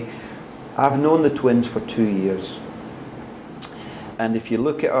actually, I've known the twins for 2 years, and if you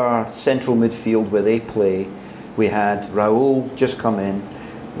look at our central midfield where they play, we had Raul just come in,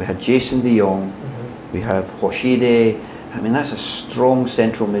 we had Jason De Jong, we have Hoshide. I mean, that's a strong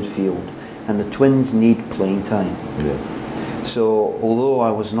central midfield, and the twins need playing time. Yeah. So although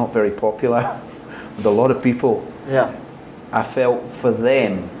I was not very popular with a lot of people, I felt for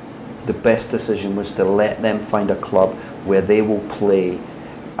them the best decision was to let them find a club where they will play.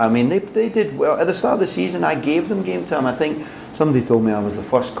 I mean, they did well. At the start of the season, I gave them game time. I think somebody told me I was the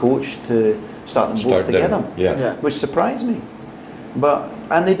first coach to start them both together, which surprised me.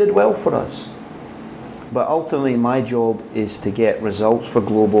 And they did well for us. But ultimately, my job is to get results for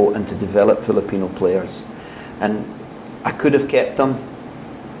Global and to develop Filipino players. And I could have kept them,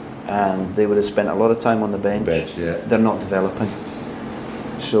 and they would have spent a lot of time on the bench. They're not developing.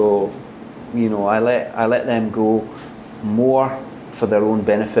 So, you know, I let them go more for their own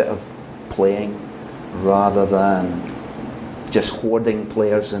benefit of playing, rather than just hoarding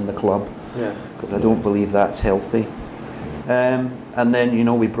players in the club. Because I don't believe that's healthy. And then, you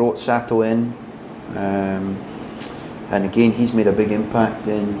know, we brought Sato in. And again, he's made a big impact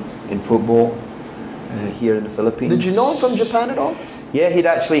in football here in the Philippines. Did you know him from Japan at all? Yeah,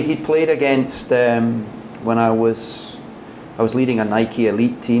 he'd played against when I was leading a Nike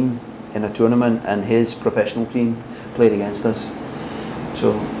elite team in a tournament, and his professional team played against us.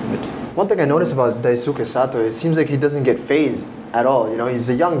 So one thing I noticed about Daisuke Sato, it seems like he doesn't get phased at all. You know, he's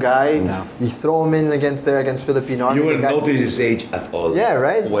a young guy. No. You throw him in against Philippine Army. You wouldn't notice his age at all. Yeah,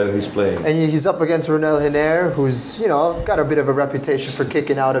 right. While he's playing. And he's up against Ronel Hiner, who's, you know, got a bit of a reputation for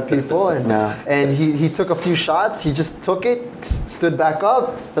kicking out at people. And he took a few shots. He just took it, stood back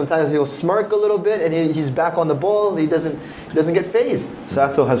up. Sometimes he'll smirk a little bit, and he's back on the ball. He doesn't get phased.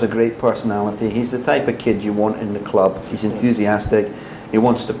 Sato has a great personality. He's the type of kid you want in the club. He's enthusiastic. He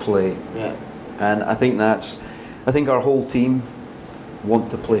wants to play. Yeah. And I think our whole team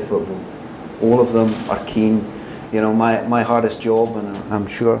want to play football. All of them are keen. You know, my hardest job, and I'm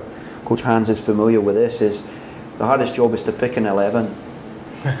sure Coach Hans is familiar with this, is the hardest job is to pick an 11.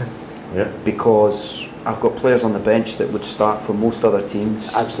 Because I've got players on the bench that would start for most other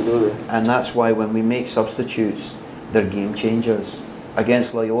teams. Absolutely. And that's why when we make substitutes, they're game changers.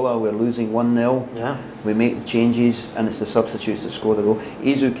 Against Loyola, we're losing 1-0. We make the changes, and it's the substitutes that score the goal.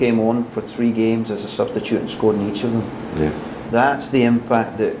 Izu came on for 3 games as a substitute and scored in each of them. That's the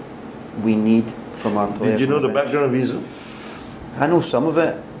impact that we need from our players. Did you know on the bench. background of Izu? I know some of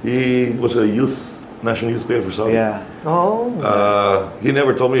it. He was a national youth player for Saudi. Yeah. Oh. He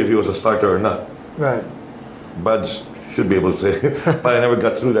never told me if he was a starter or not. Right. Buds should be able to say, but I never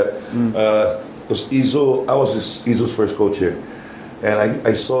got through that. Because Izu, I was Izu's first coach here. And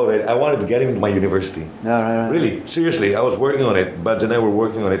I saw that I wanted to get him into my university. Right. Really, seriously, I was working on it. Buds and I were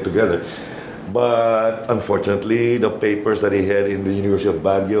working on it together. But unfortunately, the papers that he had in the University of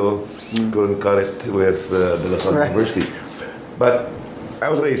Baguio couldn't cut it with the La Salle University. But I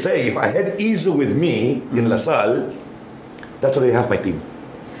was ready to say, if I had Izu with me in La Salle, that's what they have my team.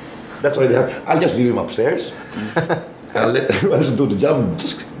 That's what they have. I'll just leave him upstairs. I'll let everyone else do the job.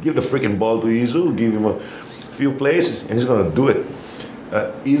 Just give the freaking ball to Izu, give him a few plays, and he's going to do it.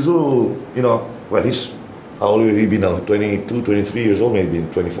 Izu, well, how old will he be now? 22, 23 years old, maybe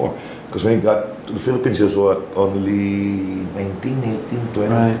 24. Because when he got to the Philippines, he was only 19, 18,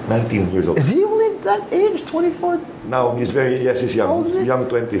 20, 19 years old. Is he only that age, 24? Now, he's he's young. How old is he? Young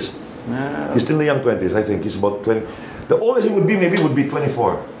 20s. He's still in the young 20s, I think. He's about 20. The oldest he would be, maybe, would be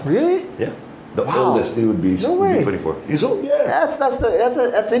 24. Really? Yeah. The oldest he would be, No way. 24. He's old, yeah. That's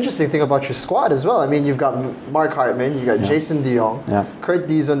the interesting thing about your squad as well. I mean, you've got Mark Hartman, you've got Jason De Jong, Kurt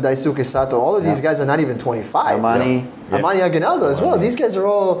Dizon, Daisuke Sato. All of these guys are not even 25. Amani. Amani Aguinaldo as well. These guys are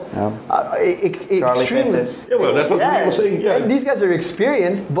all extremely. Pettis. Yeah, well, that's what Lee was saying. Yeah. And these guys are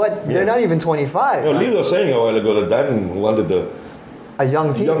experienced, but they're not even 25. Lee was saying a while ago that Dan wanted A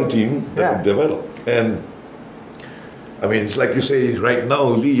young team. that would develop. And I mean, it's like you say right now,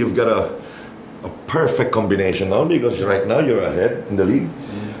 Lee, you've got a perfect combination now, because right now you're ahead in the league.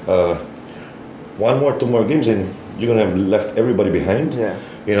 Two more games and you're gonna have left everybody behind. Yeah.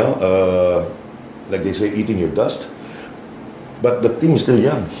 Like they say, eating your dust. But the team is still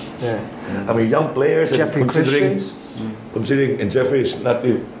young. Yeah. I mean, young players. Jeffrey Christians. Considering, and Jeffrey is not.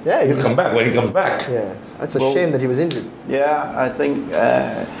 Yeah, he'll come back when he comes back. Yeah, that's a shame that he was injured. Yeah, I think,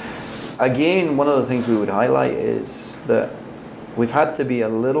 again, one of the things we would highlight is that we've had to be a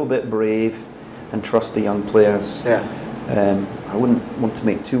little bit brave and trust the young players. Yeah. I wouldn't want to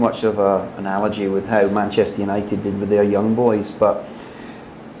make too much of an analogy with how Manchester United did with their young boys, but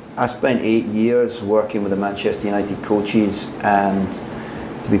I spent 8 years working with the Manchester United coaches, and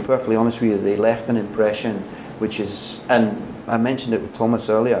to be perfectly honest with you, they left an impression which is, and I mentioned it with Thomas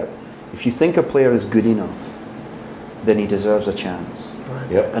earlier, if you think a player is good enough, then he deserves a chance. Right.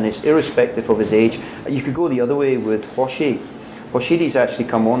 Yep. And it's irrespective of his age. You could go the other way with Hoshi. Hoshidi's actually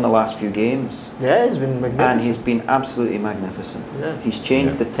come on the last few games. Yeah, he's been magnificent. And he's been absolutely magnificent. Yeah. He's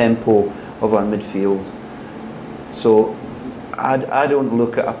changed the tempo of our midfield. So I don't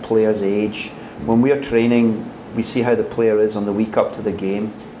look at a player's age. When we are training, we see how the player is on the week up to the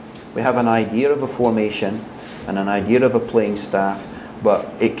game. We have an idea of a formation and an idea of a playing staff, but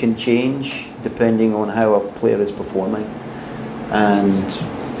it can change depending on how a player is performing. And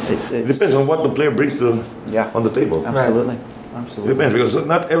It depends on what the player brings to on the table. Absolutely. It Absolutely. depends, because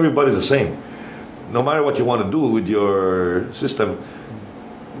not everybody's the same. No matter what you want to do with your system,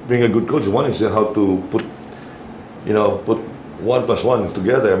 being a good coach, one is how to put 1 plus 1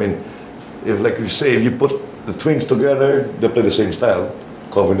 together. I mean, if you put the twins together, they play the same style,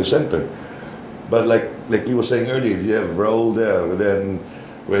 covering the center. But like Lee was saying earlier, if you have Raul there, then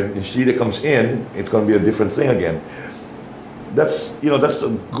when Ishida comes in, it's going to be a different thing again. That's a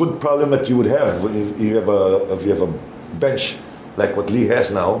good problem that you would have if you have a bench like what Lee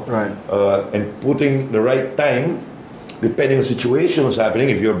has now, right? And putting the right time, depending on the situation what's happening.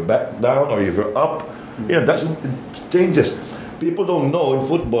 If you're back down or if you're up, it changes. People don't know in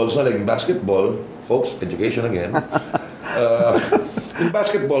football. It's not like in basketball, folks. Education again. In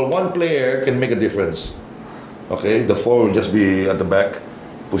basketball, one player can make a difference. Okay, the four will just be at the back,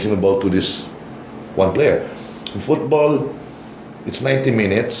 pushing the ball to this one player. In football, it's 90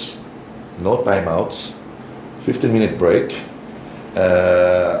 minutes, no timeouts, 15-minute break.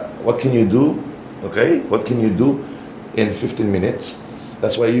 What can you do? Okay, what can you do in 15 minutes?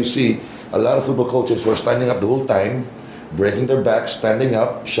 That's why you see a lot of football coaches who are standing up the whole time, breaking their backs, standing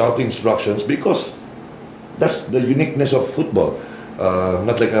up, shouting instructions, because that's the uniqueness of football,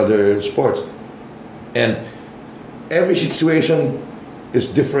 not like other sports. And every situation is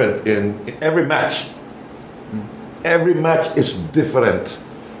different in every match. Every match is different,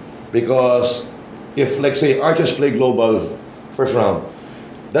 because if, like, say, Archers play global first round,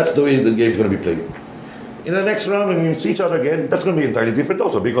 that's the way the game's going to be played. In the next round, when we see each other again, that's going to be entirely different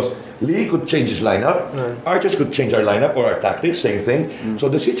also, because Lee could change his lineup, Archers could change our lineup or our tactics, same thing. So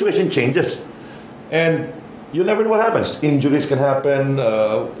the situation changes, and you never know what happens. Injuries can happen,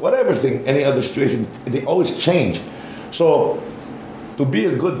 whatever thing, any other situation, they always change. So to be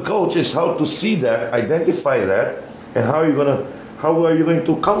a good coach is how to see that, identify that, and how are you going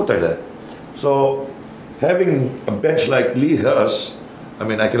to counter that. So having a bench like Leigh has, I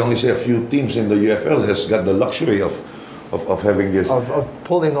mean, I can only say a few teams in the UFL has got the luxury of having this. Of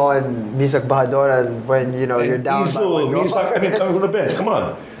pulling on Misak Bahadur and when you're down. Misak, I mean, coming from the bench, come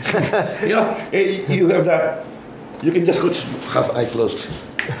on. You have that. You can just coach half eye closed.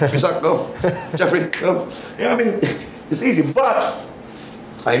 Misak, go. Jeffrey, go. Yeah, I mean, it's easy, but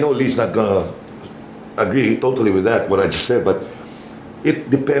I know Leigh's not gonna agree totally with that, what I just said, but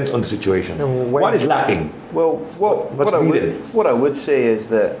it depends on the situation. What is lacking? Well, what I would say is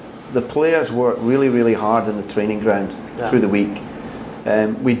that the players work really, really hard in the training ground through the week.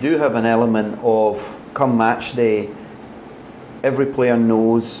 We do have an element of, come match day, every player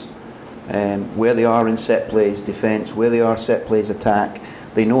knows where they are in set plays, defence, where they are set plays, attack.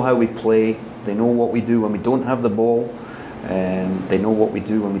 They know how we play. They know what we do when we don't have the ball. They know what we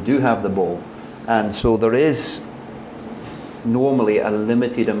do when we do have the ball. And so there is normally a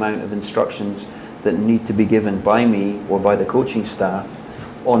limited amount of instructions that need to be given by me or by the coaching staff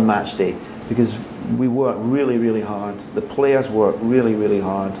on match day, because we work really, really hard. The players work really, really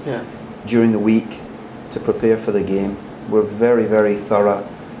hard during the week to prepare for the game. We're very, very thorough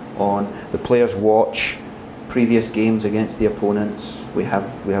on the players. Watch previous games against the opponents. We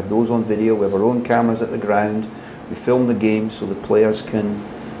have those on video. We have our own cameras at the ground. We film the game so the players can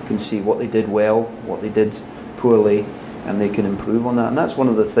see what they did well, what they did poorly, and they can improve on that. And that's one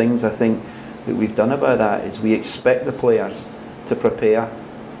of the things I think that we've done about that, is we expect the players to prepare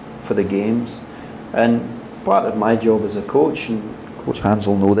for the games. And part of my job as a coach, and Coach Hans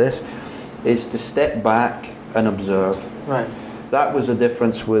will know this, is to step back and observe. Right. That was the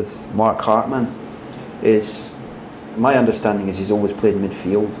difference with Mark Hartman. Is my understanding is he's always played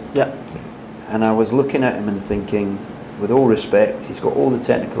midfield. Yeah. And I was looking at him and thinking, with all respect, he's got all the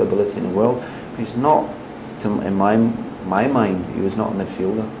technical ability in the world, but he's not, in my mind, he was not a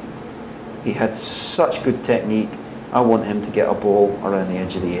midfielder. He had such good technique. I want him to get a ball around the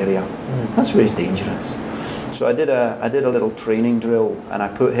edge of the area. That's where he's dangerous. So I did a little training drill, and I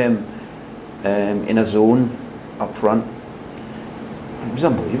put him in a zone up front. It was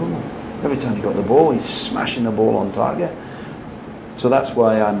unbelievable. Every time he got the ball, he's smashing the ball on target. So that's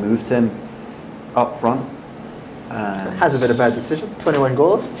why I moved him up front. Hasn't been a bad decision. 21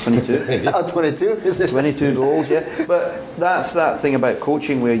 goals. 22. Oh, 22, is it? 22 goals, yeah. But that's that thing about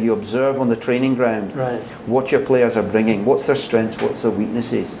coaching where you observe on the training ground what your players are bringing, what's their strengths, what's their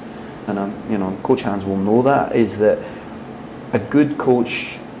weaknesses. And Coach Hans will know that, is that a good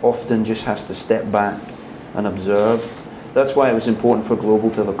coach often just has to step back and observe. That's why it was important for Global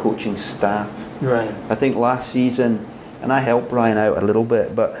to have a coaching staff. Right. I think last season, and I helped Brian out a little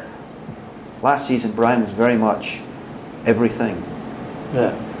bit, but last season Brian was very much everything.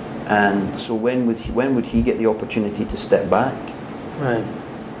 Yeah. And so when would he get the opportunity to step back? Right.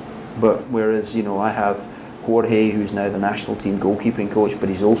 But whereas, I have Jorge, who's now the national team goalkeeping coach, but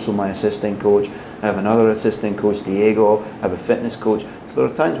he's also my assistant coach. I have another assistant coach, Diego. I have a fitness coach. So there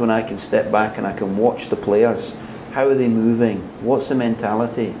are times when I can step back and I can watch the players. How are they moving? What's the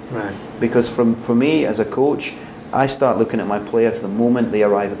mentality? Right. Because for me as a coach, I start looking at my players the moment they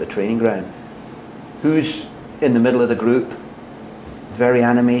arrive at the training ground. Who's in the middle of the group? Very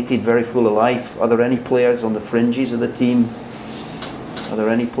animated, very full of life. Are there any players on the fringes of the team? Are there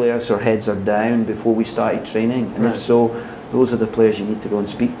any players whose heads are down before we started training? And if so, those are the players you need to go and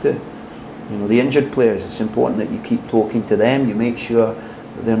speak to. The injured players, it's important that you keep talking to them. You make sure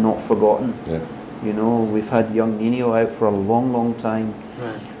that they're not forgotten. Yeah. We've had young Nino out for a long, long time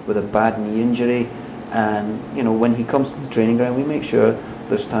with a bad knee injury. And, when he comes to the training ground, we make sure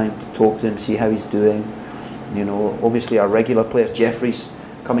there's time to talk to him, see how he's doing. Obviously our regular players, Jeffrey's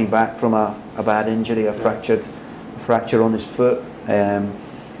coming back from a bad injury, a fracture on his foot.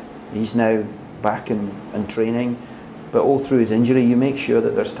 He's now back and training. But all through his injury, you make sure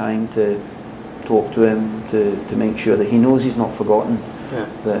that there's time to talk to him, to make sure that he knows he's not forgotten. Yeah.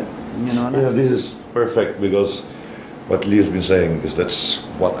 That, this is perfect, because what Leigh's been saying is that's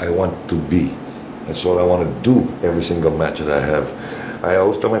what I want to be. That's what I want to do every single match that I have. I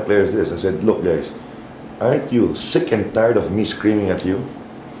always tell my players this. I said, look guys, aren't you sick and tired of me screaming at you?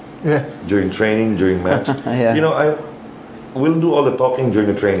 Yeah. During training, during match? Yeah. I will do all the talking during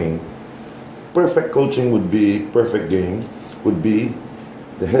the training. Perfect coaching would be, perfect game would be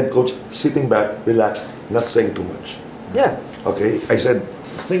the head coach sitting back, relaxed, not saying too much. Yeah. Okay, I said,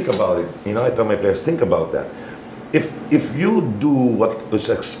 think about it. I tell my players, think about that. If you do what was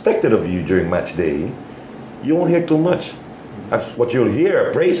expected of you during match day, you won't hear too much. What you'll hear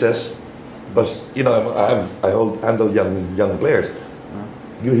are praises, because I handle young players.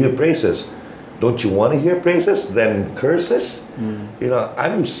 you hear praises. Don't you want to hear praises? Then curses? You know,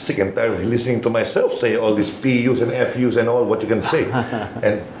 I'm sick and tired of listening to myself say all these PUs and FUs and all what you can say.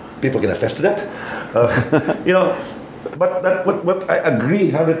 And people can attest to that. You know, but what I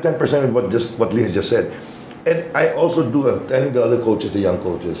agree 110% with what Leigh has just said. And I also do, I'm telling the other coaches, the young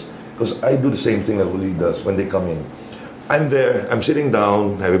coaches, because I do the same thing that Leigh does when they come in. I'm there, I'm sitting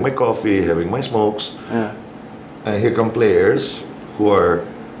down, having my coffee, having my smokes, and here come players who are,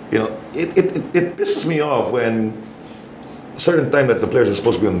 you know, it pisses me off when a certain time that the players are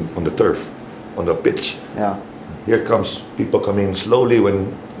supposed to be on the turf, on the pitch. Yeah. Here comes people coming slowly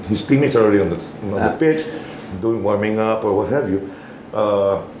when his teammates are already on the pitch, doing warming up or what have you.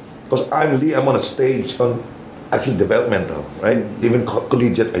 Because I'm Leigh, I'm on a stage on actually developmental, right? Even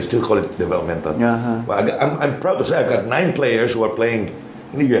collegiate, I still call it developmental. But I'm proud to say I've got 9 players who are playing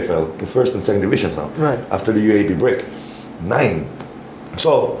in the UFL, the first and second divisions now, after the UAP break. 9.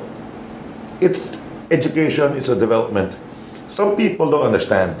 So it's education, it's a development. Some people don't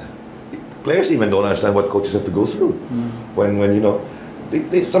understand. Players even don't understand what coaches have to go through. When you know,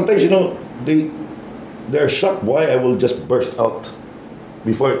 they sometimes, you know, they're shocked why I will just burst out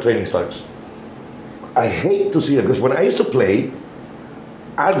before training starts. I hate to see it because when I used to play,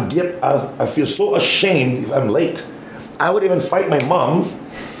 I feel so ashamed if I'm late. I would even fight my mom.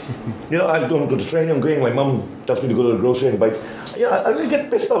 You know, I don't go to training, I'm going, my mom tells me to go to the grocery and buy. You know, I really get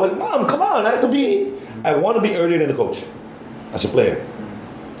pissed off. Like, Mom, come on, I want to be earlier than the coach as a player.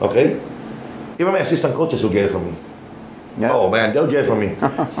 Okay? Even my assistant coaches will get it from me. Oh man, they'll get it from me.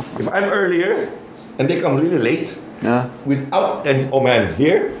 If I'm earlier and they come really late, without, and oh man,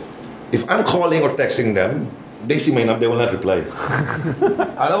 here, if I'm calling or texting them, they see my number, they will not reply.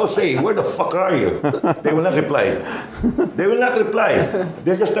 And I will say, where the fuck are you? They will not reply. They will not reply.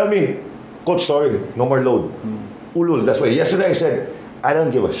 They'll just tell me, Coach, sorry, no more load. Ulul, that's why yesterday I said, I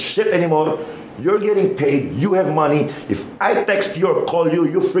don't give a shit anymore. You're getting paid, you have money. If I text you or call you,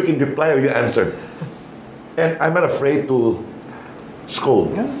 you freaking reply or you answer. And I'm not afraid to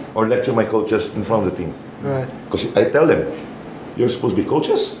scold or lecture my coaches in front of the team. Because I tell them, you're supposed to be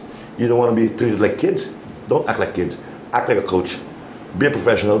coaches. You don't want to be treated like kids. Don't act like kids. Act like a coach. Be a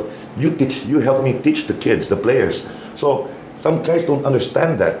professional. You teach. You help me teach the kids, the players. So some guys don't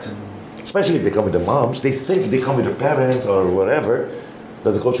understand that. Especially if they come with their moms. They think they come with their parents or whatever,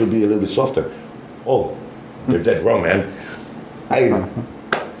 that the coach will be a little bit softer. Oh, they're dead wrong, man. I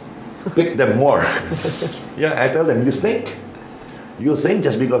pick them more. I tell them, you think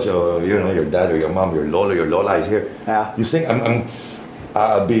just because you know, your dad or your mom, your Lola is here, you think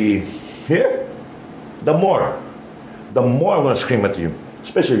I'll be here? The more I'm gonna scream at you,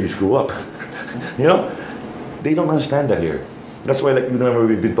 especially if you screw up. You know, they don't understand that here. That's why, like, you remember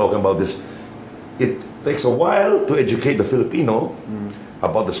we've been talking about this. It takes a while to educate the Filipino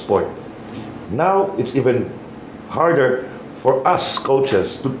about the sport. Now it's even harder for us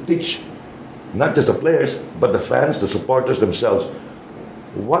coaches to teach not just the players, but the fans, the supporters themselves,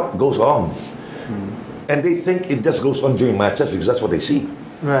 what goes on. And they think it just goes on during matches because that's what they see.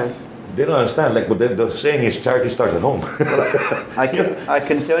 They don't understand. Like, what the saying is, charity starts at home. I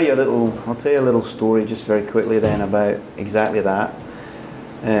can tell you a little. I'll tell you a little story just very quickly then about exactly that.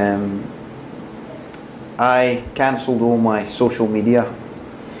 I cancelled all my social media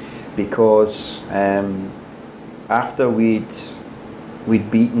because after we'd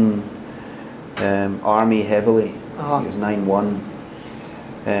beaten Army heavily, I think it was 9-1.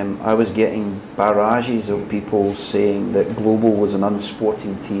 I was getting barrages of people saying that Global was an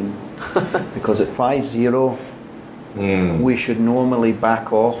unsporting team because at 5-0 we should normally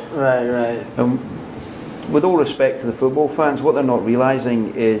back off. With all respect to the football fans, what they're not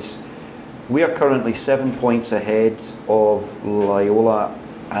realising is we are currently 7 points ahead of Loyola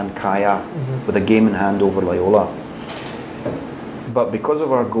and Kaya with a game in hand over Loyola. But because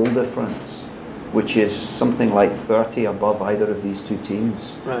of our goal difference, which is something like 30 above either of these two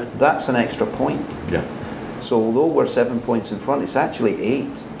teams, that's an extra point. So although we're 7 points in front, it's actually 8,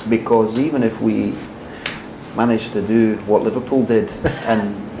 because even if we managed to do what Liverpool did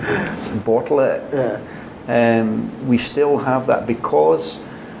and bottle it, we still have that because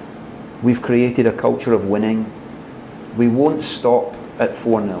we've created a culture of winning. We won't stop at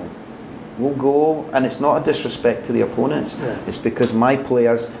 4-0. We'll go, and it's not a disrespect to the opponents, it's because my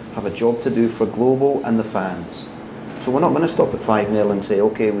players have a job to do for Global and the fans. So we're not going to stop at 5-0 and say,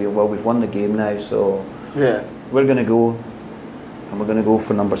 okay, we've won the game now, so we're going to go, and we're going to go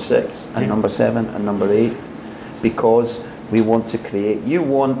for number 6 and number 7 and number 8, because we want to create. You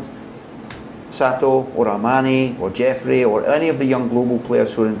want Sato or Armani or Jeffrey or any of the young Global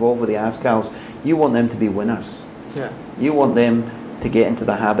players who are involved with the Azkals, you want them to be winners. You want them to get into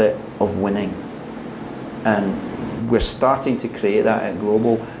the habit of winning. And we're starting to create that at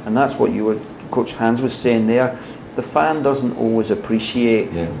Global, and that's what Coach Hans was saying there. The fan doesn't always appreciate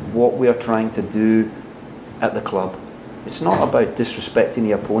what we're trying to do at the club. It's not about disrespecting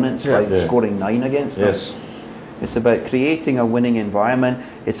the opponents by scoring 9 against them. It's about creating a winning environment.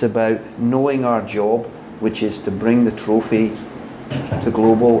 It's about knowing our job, which is to bring the trophy to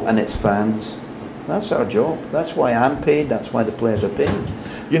Global and its fans. That's our job. That's why I'm paid. That's why the players are paid.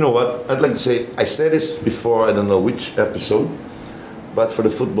 You know what? I'd like to say, I said this before, I don't know which episode, but for the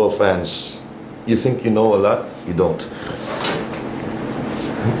football fans, you think you know a lot, you don't.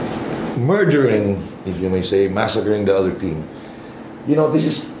 Murdering, if you may say, massacring the other team. You know, this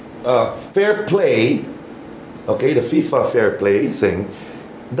is fair play, okay, the FIFA fair play thing,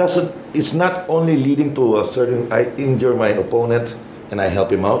 it's not only leading to a certain, I injure my opponent and I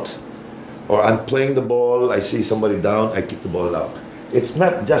help him out, or I'm playing the ball, I see somebody down, I kick the ball out. It's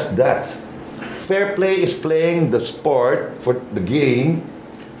not just that. Fair play is playing the sport for the game,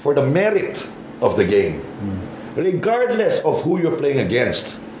 for the merit of the game, regardless of who you're playing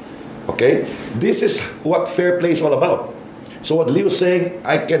against. Okay? This is what fair play is all about. So what Leigh was saying,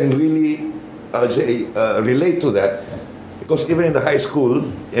 I can really relate to that, because even in the high school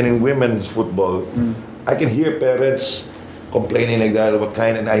and in women's football, I can hear parents complaining like that, what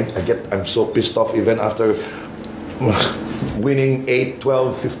kind, and I'm so pissed off even after winning 8,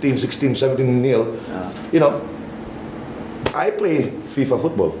 12, 15, 16, 17 nil. You know, I play FIFA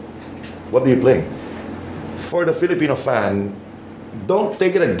football. What are you playing? For the Filipino fan, don't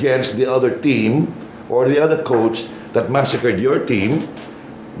take it against the other team or the other coach that massacred your team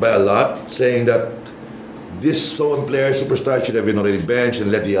by a lot, saying that this so-and player, superstar, should have been already benched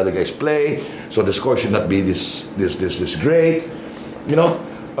and let the other guys play, so the score should not be this great. You know,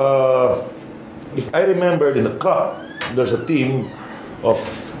 if I remember in the cup, there's a team of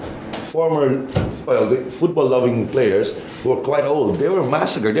former football-loving players who were quite old. They were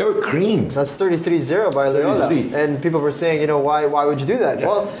massacred. They were creamed. That's 33-0 by Loyola. 33. And people were saying, you know, why would you do that? Yeah.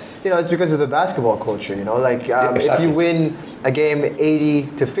 Well, you know, it's because of the basketball culture. You know, like exactly. If you win a game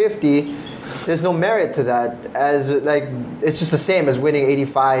 80-50, there's no merit to that. As like it's just the same as winning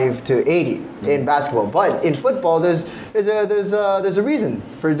 85-80 in basketball. But in football, there's a reason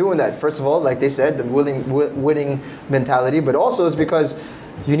for doing that. First of all, like they said, the winning mentality, but also it's because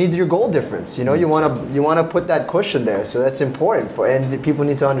you need your goal difference. You know, you want to put that cushion there. So that's important and people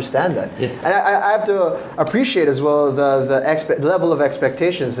need to understand that. Yeah. And I have to appreciate as well the level of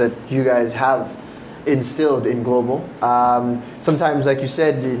expectations that you guys have instilled in Global. Sometimes, like you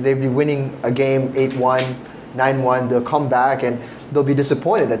said, they'll be winning a game 8-1, 9-1. They'll come back and they'll be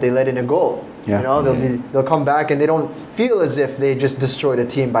disappointed that they let in a goal. Yeah. You know, they'll come back and they don't feel as if they just destroyed a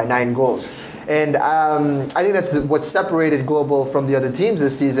team by 9 goals. And I think that's what separated Global from the other teams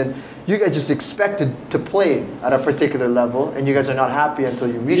this season. You guys just expected to play at a particular level, and you guys are not happy until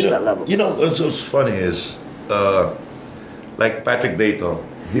you reach that level. You know, what's funny is, like Patrick Dayton,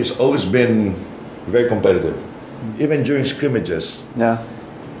 he's always been very competitive, even during scrimmages. Yeah.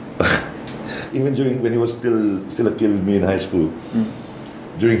 Even during when he was still a kid with me in high school,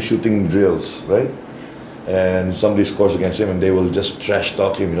 during shooting drills, right? And somebody scores against him, and they will just trash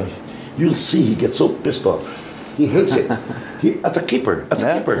talk him. You know, you'll see he gets so pissed off. He hates it. As a keeper.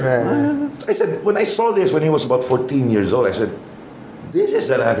 Right. I said, when I saw this when he was about 14 years old, I said, this is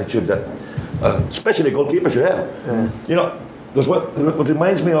an attitude that, especially a goalkeeper should have. You know. Because what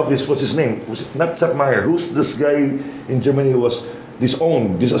reminds me of is, what's his name? Was it not Sepp Maier? Who's this guy in Germany who was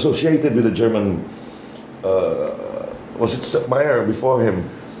disassociated with the German? Was it Sepp Maier before him?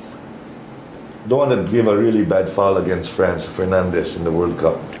 The one that gave a really bad foul against France, Fernandes, in the World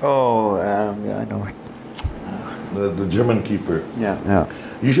Cup. Oh, yeah, I know. The German keeper. Yeah.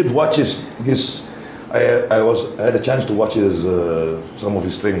 You should watch his. I had a chance to watch some of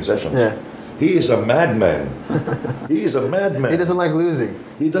his training sessions. Yeah. He is a madman. He is a madman. He doesn't like losing.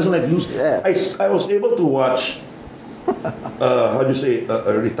 He doesn't like losing. Yeah. I was able to watch, how do you say,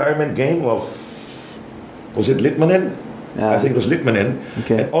 a retirement game of, was it Litmanen? Yeah. I think it was Litmanen.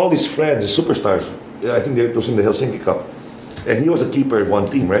 Okay. And all his friends, the superstars, I think it was in the Helsinki Cup. And he was a keeper of one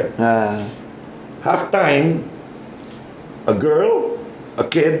team, right? Half time, a girl, a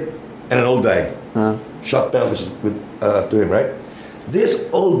kid, and an old guy shot penalties to him, right? This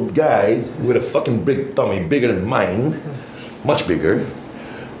old guy with a fucking big tummy, bigger than mine, much bigger,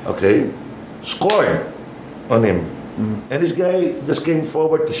 okay, scored on him. And this guy just came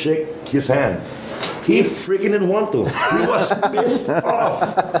forward to shake his hand. He freaking didn't want to. He was pissed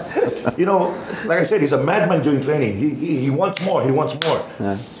off. You know, like I said, he's a madman during training. He wants more. He wants more.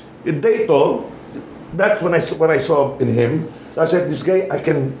 In Dayton, that's when I saw in him So I said, this guy, I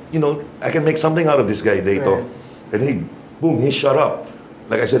can make something out of this guy, Dato. Right. And boom, he shut up.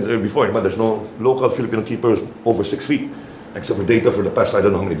 Like I said before, there's no local Filipino keepers over 6 feet, except for Dato for the past, I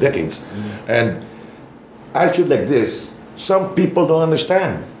don't know how many decades. And attitude like this, some people don't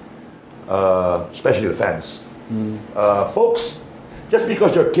understand, especially the fans. Folks, just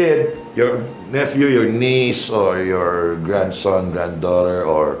because your kid, your nephew, your niece, or your grandson, granddaughter,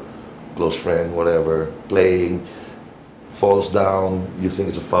 or close friend, whatever, playing, falls down, you think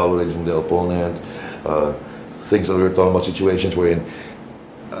it's a foul from the opponent, things that we were talking about, situations wherein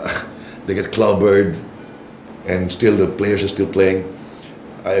they get clobbered and still the players are still playing.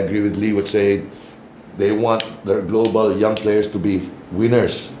 I agree with Leigh would say they want their global young players to be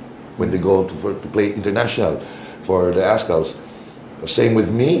winners when they go to play international for the Azkals. Same with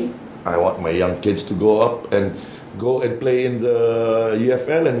me. I want my young kids to go up and play in the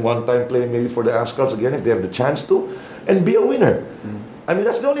UFL and one time play maybe for the Azkals again if they have the chance to, and be a winner. I mean,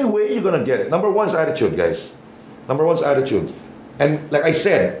 that's the only way you're gonna get it. Number one is attitude, guys. Number one is attitude. And like I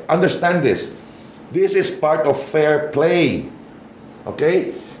said, understand this. This is part of fair play.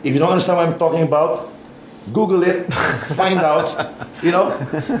 Okay? If you don't understand what I'm talking about, Google it, find out.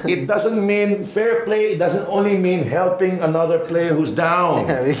 It doesn't mean fair play. It doesn't only mean helping another player who's down.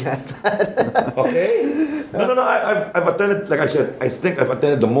 Yeah, we got that. Okay? No. I've attended, like I said, I think I've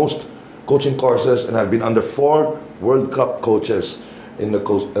attended the most coaching courses, and I've been under 4 World Cup coaches in the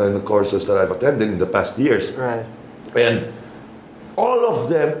courses that I've attended in the past years. Right. And all of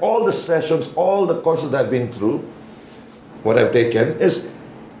them, all the sessions, all the courses that I've been through, what I've taken is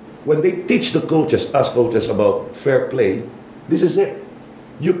when they teach the coaches, us coaches, about fair play, this is it.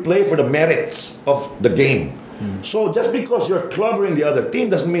 You play for the merits of the game. So just because you're clobbering the other team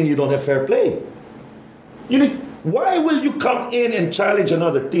doesn't mean you don't have fair play. Why will you come in and challenge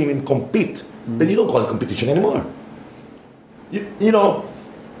another team and compete? Then you don't call it competition anymore.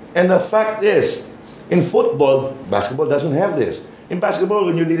 And the fact is, in football, basketball doesn't have this. In basketball,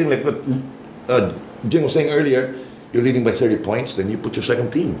 when you're leading, like what Jing was saying earlier, you're leading by 30 points, then you put your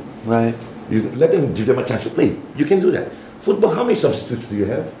second team. Right. You let them, give them a chance to play. You can do that. Football, how many substitutes do you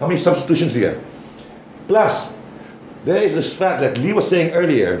have? How many substitutions do you have? Plus, there is this fact that Leigh was saying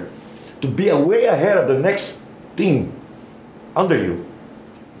earlier, to be way ahead of the next team under you,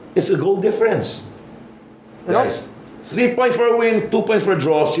 it's a goal difference. Guys, 3 points for a win, 2 points for a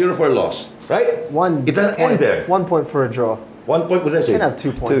draw, 0 for a loss. Right? It doesn't end there. 1 point for a draw. 1 point, what did I say? You can have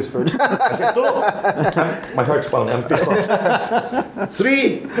 2 points for a draw. I said 2. My heart's pounding. I'm pissed off.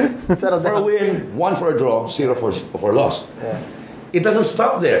 3 for a win, 1 for a draw, 0 for a loss. Yeah. It doesn't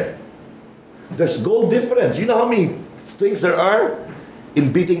stop there. There's goal difference. You know how many things there are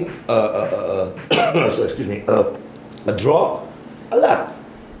in beating a draw? A lot.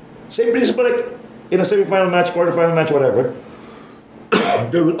 Same principle like in a semi-final match, quarter-final match, whatever.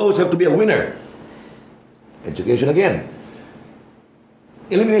 There will always have to be a winner. Education again.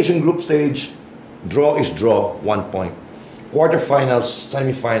 Elimination group stage, draw is draw, 1 point. Quarterfinals,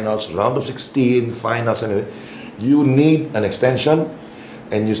 semi-finals, round of 16, finals, you need an extension,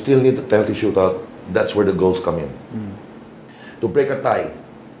 and you still need the penalty shootout. That's where the goals come in. To break a tie.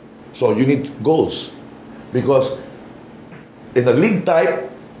 So you need goals. Because in the league type,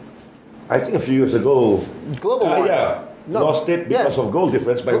 I think a few years ago, Global won. lost it because of goal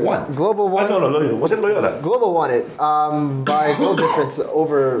difference by 1. Global won. No. Was it Loyola? Global won it by goal difference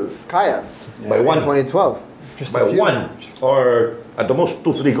over Kaya. By 1. 2012. Just By 1. Or at the most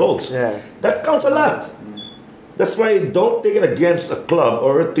 2-3 goals. Yeah. That counts a lot. That's why don't take it against a club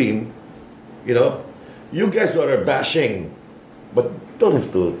or a team. You guys are bashing, but don't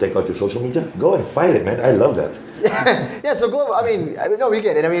have to take out your social media. Go and fight it, man. I love that. Yeah, so Global, no, we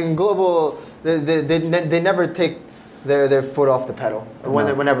get it. Global, they never take their foot off the pedal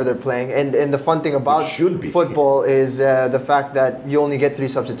whenever they're playing. And the fun thing about football is the fact that you only get 3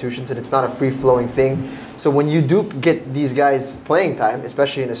 substitutions and it's not a free-flowing thing. So when you do get these guys playing time,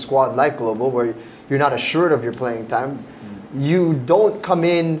 especially in a squad like Global, where you're not assured of your playing time, you don't come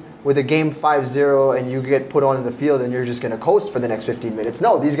in with a game 5-0 and you get put on in the field and you're just going to coast for the next 15 minutes.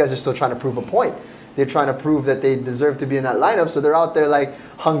 No, these guys are still trying to prove a point. They're trying to prove that they deserve to be in that lineup, so they're out there like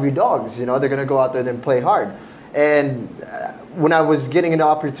hungry dogs. They're going to go out there and play hard. And when I was getting an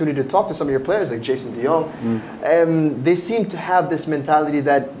opportunity to talk to some of your players, like Jason De Jong, they seem to have this mentality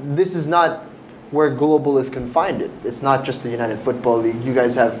that this is not where Global is confined. It's not just the United Football League. You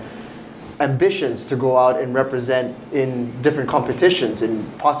guys have ambitions to go out and represent in different competitions and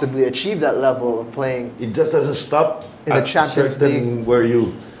possibly achieve that level of playing. It just doesn't stop in the Champions League where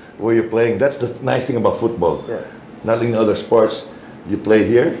you're playing. That's the nice thing about football. Yeah. Not in other sports, you play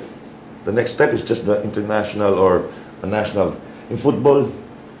here, The next step is just the international or a national. In football,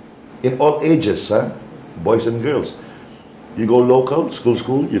 in all ages, boys and girls. You go local,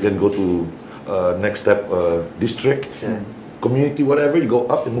 school, you can go to next step, district, community, whatever. You go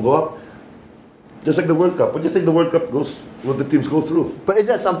up and go up. Just like the World Cup. What do you think the World Cup goes, what the teams go through? But is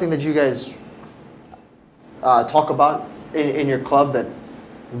that something that you guys talk about in your club, that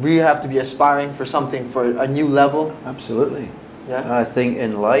we have to be aspiring for something, for a new level? Absolutely. Yeah. I think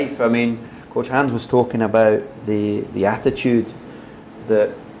in life, I mean, Coach Hans was talking about the attitude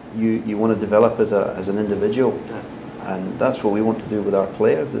that you want to develop as an individual, and that's what we want to do with our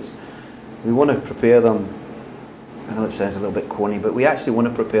players. Is we want to prepare them. I know it sounds a little bit corny, but we actually want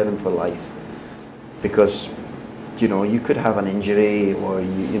to prepare them for life, because you could have an injury, or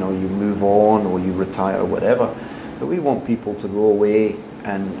you move on, or you retire, or whatever. But we want people to go away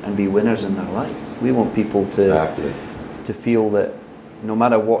and be winners in their life. We want people to feel that no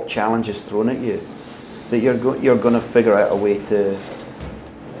matter what challenge is thrown at you, that you're going to figure out a way to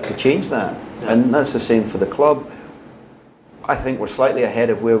change that. And that's the same for the club. I think we're slightly ahead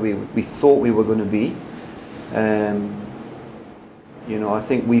of where we thought we were going to be. I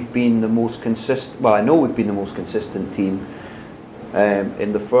think we've been the most consistent. Well, I know we've been the most consistent team.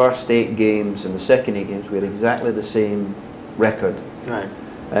 In the first 8 games and the second 8 games, we had exactly the same record. Right.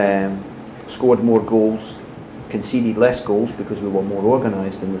 Scored more goals, conceded less goals because we were more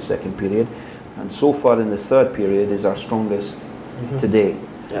organised in the second period, and so far in the third period is our strongest to date.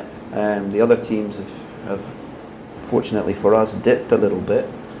 Yeah. The other teams have, fortunately for us, dipped a little bit,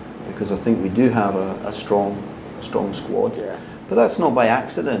 because I think we do have a strong squad. Yeah. But that's not by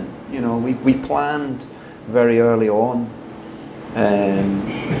accident. We planned very early on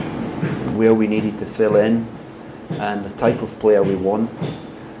where we needed to fill in, and the type of player we want,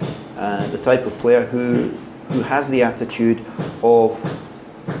 and the type of player who has the attitude of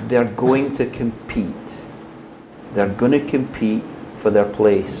they're going to compete. They're going to compete for their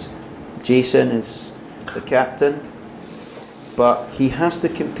place. Jason is the captain, but he has to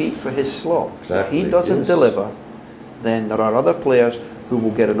compete for his slot. Exactly. If he doesn't deliver, then there are other players who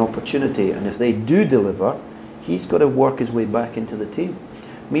will get an opportunity, and if they do deliver, he's got to work his way back into the team.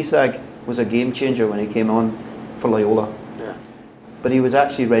 Misag was a game changer when he came on for Loyola. Yeah. But he was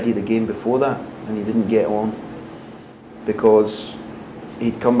actually ready the game before that, and he didn't get on because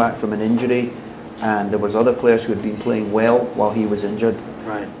he'd come back from an injury, and there was other players who had been playing well while he was injured.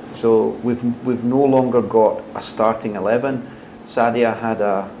 Right. So we've no longer got a starting 11. Sadia had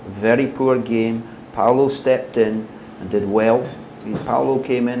a very poor game. Paulo stepped in and did well. Paulo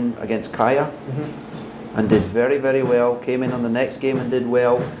came in against Kaya and did very, very well. Came in on the next game and did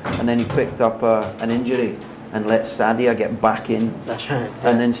well, and then he picked up an injury and let Sadia get back in. That's right.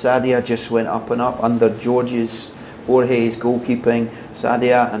 And then Sadia just went up and up under Jorge's goalkeeping.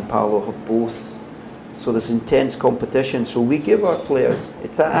 Sadia and Paulo have both. So there's intense competition. So we give our players,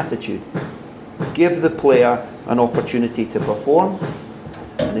 it's that attitude. Give the player an opportunity to perform,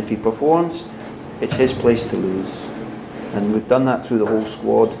 and if he performs, it's his place to lose. And we've done that through the whole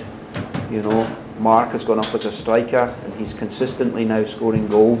squad. Mark has gone up as a striker, and he's consistently now scoring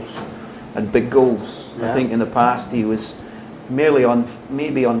goals, and big goals. Yeah. I think in the past he was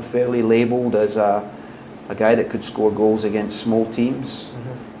maybe unfairly labelled as a guy that could score goals against small teams.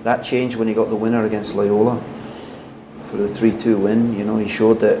 That changed when he got the winner against Loyola for the 3-2 win. He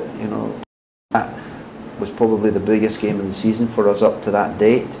showed that that was probably the biggest game of the season for us up to that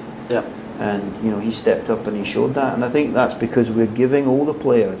date. Yeah. And he stepped up and he showed that, and I think that's because we're giving all the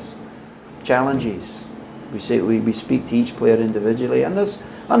players challenges. We speak to each player individually, and there's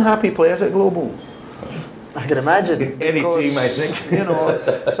unhappy players at Global. I can imagine. Any team, I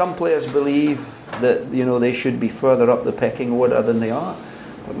think. Some players believe that they should be further up the pecking order than they are.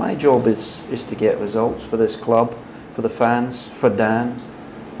 But my job is to get results for this club, for the fans, for Dan.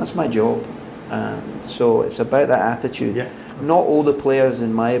 That's my job. So it's about that attitude. Yeah. Not all the players,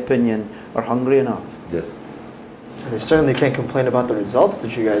 in my opinion, are hungry enough. Yeah. And they certainly can't complain about the results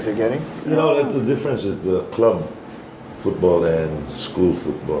that you guys are getting. The difference is the club football and school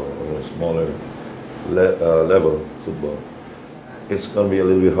football, or smaller level football. It's going to be a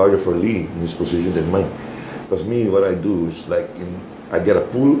little bit harder for Leigh in this position than mine. Because me, what I do is I get a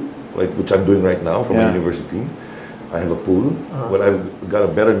pool, which I'm doing right now from my university. I have a pool, but I've got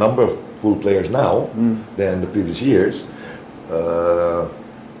a better number of pool players now than the previous years.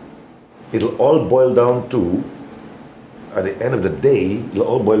 It'll all boil down to, at the end of the day, it'll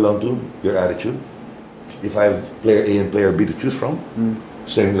all boil down to your attitude. If I have player A and player B to choose from,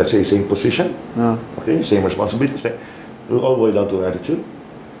 let's say same position, okay, same responsibility, it'll all boil down to attitude.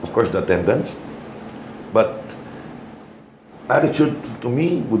 Of course, the attendance. But attitude to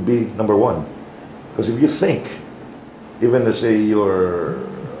me would be number one. Because if you think, even let's say you're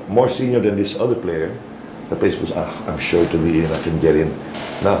more senior than this other player, the place was, I'm sure to be in, I can get in.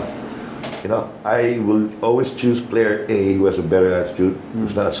 No. You know, I will always choose player A who has a better attitude,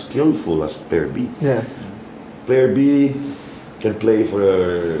 who's not as skillful as player B. Yeah. Player B can play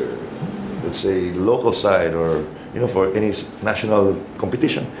for, let's say, the local side or, you know, for any national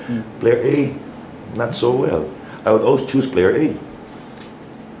competition. Player A, not so well. I would always choose player A.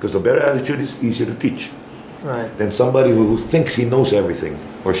 Because the better attitude is easier to teach. Right. Than somebody who thinks he knows everything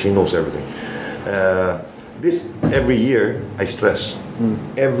or she knows everything. This, every year, I stress.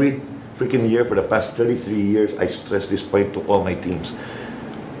 Every freaking year for the past 33 years, I stress this point to all my teams.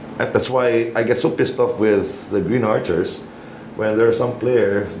 And that's why I get so pissed off with the Green Archers when there are some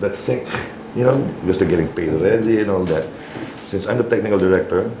players that think, you know, because they're getting paid already and all that. Since I'm the technical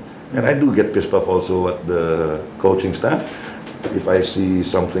director, and I do get pissed off also at the coaching staff if I see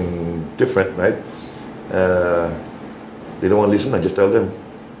something different, right? They don't want to listen, I just tell them,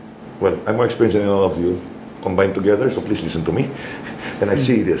 well, I'm more experienced than all of you combined together, so please listen to me. And I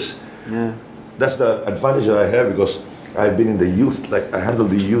see this. Yeah. That's the advantage that I have because I've been in the youth, like I handle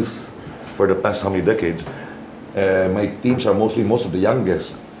the youth for the past how many decades. My teams are most of the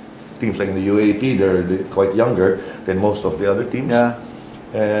youngest teams, like in the U18, they're quite younger than most of the other teams. Yeah.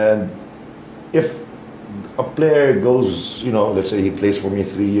 And if a player goes, you know, let's say he plays for me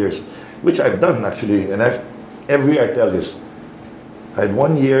 3 years, which I've done actually, and every year I tell this. I had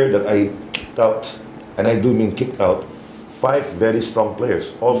 1 year that I kicked out, and I do mean kicked out, 5 very strong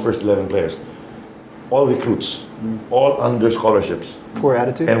players, all first 11 players, all recruits, all under scholarships. Poor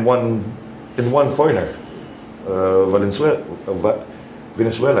attitude. And one foreigner,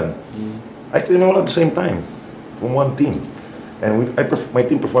 Venezuelan. I took them all at the same time, from one team. And my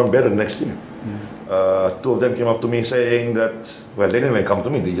team performed better the next year. 2 of them came up to me saying that, well, they didn't even come to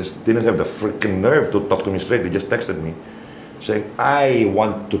me, they just didn't have the freaking nerve to talk to me straight, they just texted me, saying, I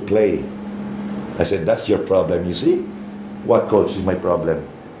want to play. I said, that's your problem, you see? What, coach, is my problem?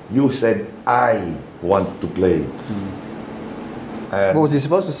 You said, I want to play. And, What was he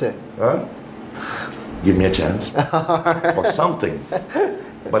supposed to say? huh? Give me a chance. Or something.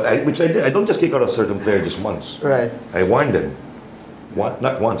 But which I did. I don't just kick out a certain player just once. Right. I warn them.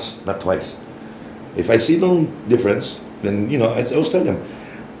 Not once, not twice. If I see no difference, then, you know, I always tell them.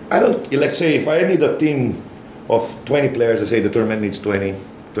 I don't, let's say if I need a team of 20 players, I say the tournament needs 20,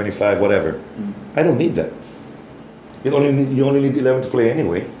 25, whatever. I don't need that. You only need 11 to play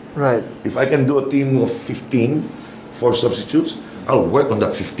anyway. Right. If I can do a team of 15 for substitutes, I'll work on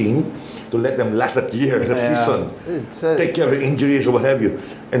that 15 to let them last that year, that season. Take care of the injuries or what have you,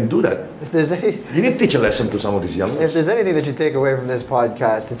 and do that. If there's any, You need to teach a lesson to some of these young if ones. there's anything that you take away from this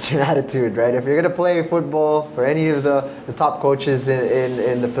podcast, it's your attitude, right? If you're gonna play football for any of the top coaches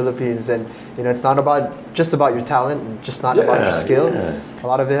in the Philippines, and you know it's not just about your talent, and just not about your skill. Yeah. A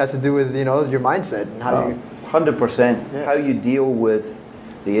lot of it has to do with your mindset and how you. 100%. How you deal with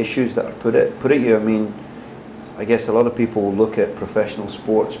the issues that are put at you. I mean, I guess a lot of people look at professional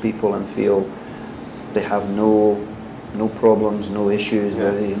sports people and feel they have no problems, no issues.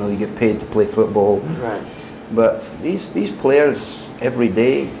 Yeah. You get paid to play football. Right. But these players every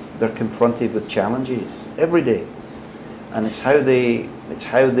day they're confronted with challenges every day, and it's how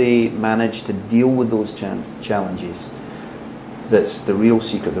they manage to deal with those challenges. That's the real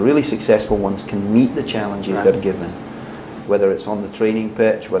secret. The really successful ones can meet the challenges they're given, whether it's on the training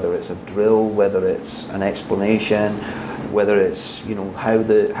pitch, whether it's a drill, whether it's an explanation, whether it's how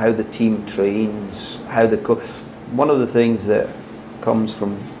the team trains, how the coach. One of the things that comes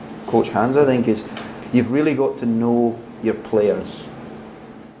from Coach Hans, I think, is you've really got to know your players.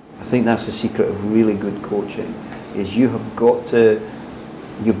 I think that's the secret of really good coaching. Is you've got to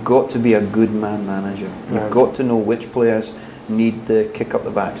be a good man manager. You've got to know which players need the kick up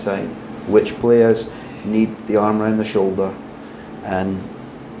the backside, which players need the arm around the shoulder, and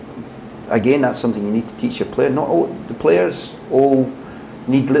again, that's something you need to teach your player. Not all the players all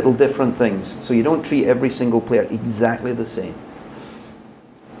need little different things, so you don't treat every single player exactly the same.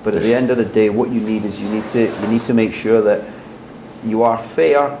 But at the end of the day, what you need is you need to make sure that you are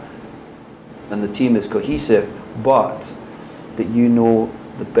fair and the team is cohesive, but that you know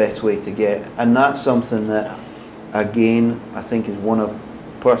the best way to get. And that's something that, again, I think is one of,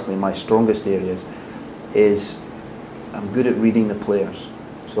 personally, my strongest areas, is I'm good at reading the players.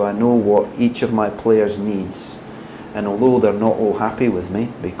 So I know what each of my players needs. And although they're not all happy with me,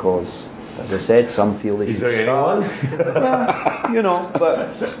 because, as I said, some feel they should start. Well, but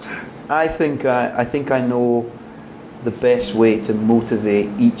I think I know the best way to motivate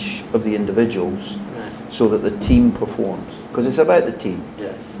each of the individuals so that the team performs. Because it's about the team.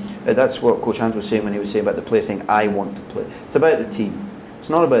 Yeah. That's what Coach Hans was saying when he was saying about the player saying, I want to play. It's about the team. It's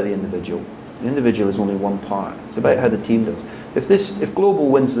not about the individual. The individual is only one part. It's about how the team does. If Global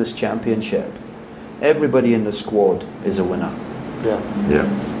wins this championship, everybody in the squad is a winner.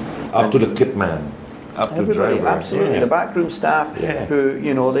 Yeah. Up to the kit man. Up to the Everybody, driver. absolutely. Yeah. The backroom staff who,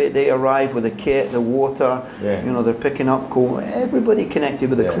 they arrive with the kit, the water, they're picking up coal. Everybody connected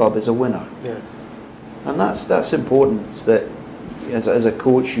with the club is a winner. Yeah. And that's important, that as a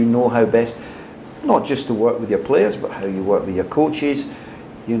coach you know how best, not just to work with your players, but how you work with your coaches.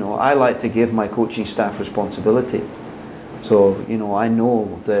 I like to give my coaching staff responsibility. So, I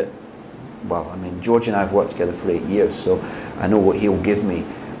know that, George and I have worked together for 8 years, so I know what he'll give me.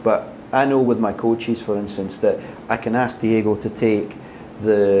 But I know with my coaches, for instance, that I can ask Diego to take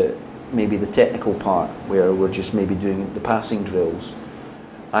maybe the technical part, where we're just maybe doing the passing drills.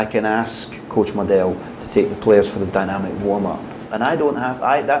 I can ask Coach Modell to take the players for the dynamic warm-up. And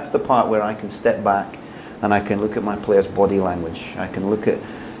that's the part where I can step back and I can look at my players' body language. I can look at,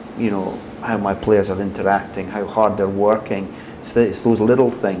 how my players are interacting, how hard they're working. It's those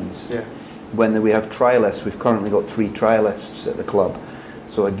little things. Yeah. When we have trialists, we've currently got 3 trialists at the club.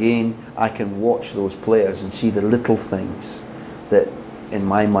 So again, I can watch those players and see the little things that, in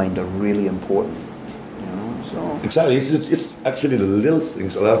my mind, are really important. So Exactly. It's actually the little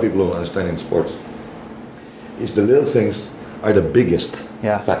things a lot of people don't understand in sports. It's the little things are the biggest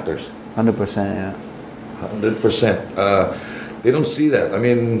factors. 100%, yeah. 100%. They don't see that. I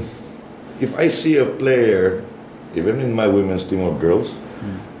mean, if I see a player, even in my women's team or girls,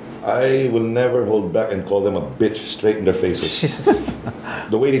 I will never hold back and call them a bitch straight in their faces.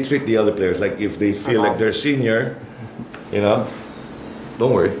 The way they treat the other players, like if they feel like they're senior,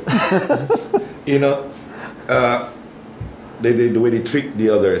 don't worry. The way they treat the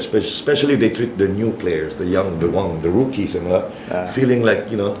other, especially they treat the new players, the young, the rookies, and feeling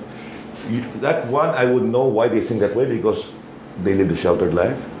like that one. I would know why they think that way, because they live a sheltered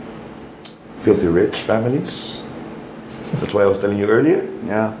life, filthy rich families. That's why I was telling you earlier.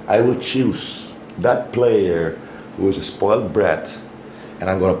 Yeah, I will choose that player who is a spoiled brat, and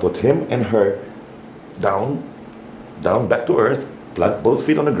I'm going to put him and her down back to earth, plant both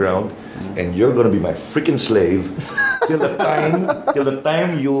feet on the ground, and you're going to be my freaking slave till the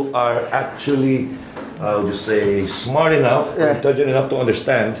time you are actually, I'll just say, smart enough, intelligent enough to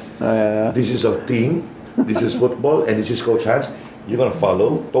understand this is a team, this is football, and this is Coach Hans. You're going to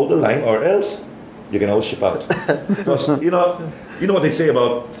toe the line, or else you can always ship out. Because you know what they say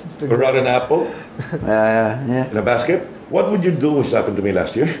about a rotten apple in a basket. What would you do? Which happened to me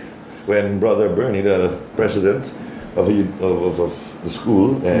last year, when Brother Bernie, the president of the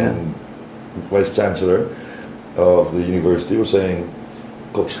school and vice chancellor of the university, was saying,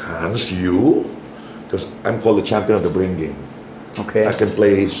 Coach Hans, because I'm called the champion of the brain game. Okay. I can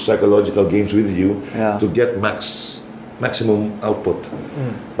play psychological games with you to get maximum output.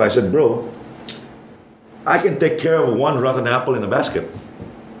 But I said, bro, I can take care of one rotten apple in a basket.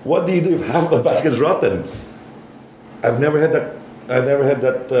 What do you do if half the basket is rotten? I've never had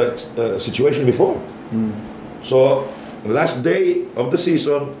that situation before. So the last day of the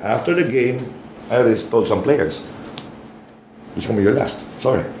season, after the game, I already told some players, "This is gonna be your last.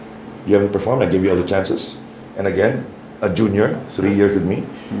 Sorry, you haven't performed. I gave you all the chances." And again, a junior, 3 years with me.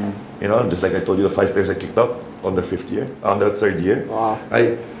 Just like I told you, the 5 players I kicked out on their 5th year, on their 3rd year. Wow.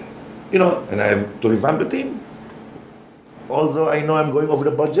 And I have to revamp the team. Although I know I'm going over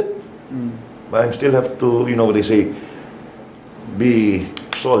the budget, but I still have to, what they say, be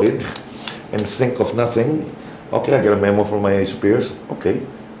solid and think of nothing. Okay, I get a memo from my superiors. Okay,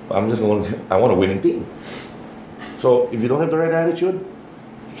 I want a winning team. So if you don't have the right attitude,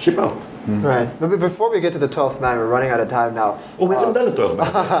 ship out. Right. But before we get to the 12th man, we're running out of time now. Oh, we haven't done the 12th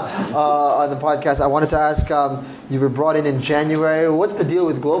man. On the podcast, I wanted to ask, you were brought in January. What's the deal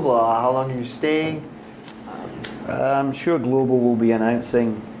with Global? How long are you staying? I'm sure Global will be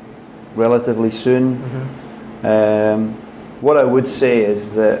announcing relatively soon. What I would say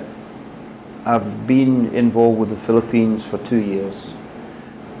is that I've been involved with the Philippines for 2 years,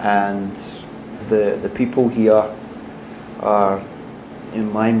 and the people here are,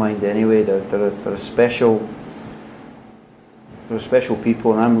 in my mind anyway, they're a special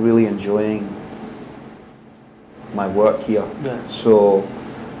people, and I'm really enjoying my work here. So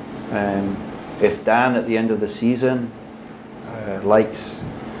if Dan at the end of the season likes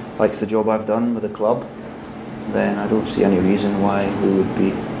the job I've done with the club, then I don't see any reason why we would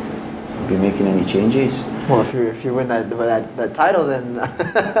be making any changes. Well, if you win that title, then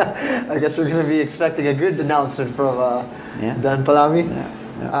I guess we're going to be expecting a good announcement from Dan Palami.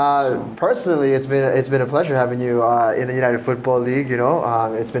 Personally, it's been a pleasure having you in the United Football League. You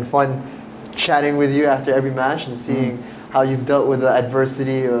know, it's been fun chatting with you after every match and seeing how you've dealt with the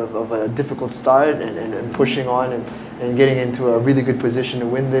adversity of a difficult start and pushing on and getting into a really good position to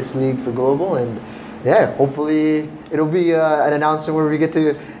win this league for Global. And yeah, hopefully it'll be an announcement where we get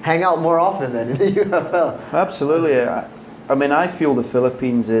to hang out more often than in the UFL. Absolutely. I mean, I feel the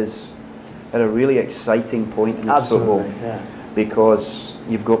Philippines is at a really exciting point in its football. Yeah. Because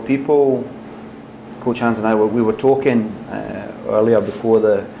you've got people, Coach Hans and I, we were talking earlier before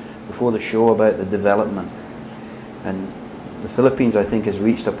the show about the development. And the Philippines, I think, has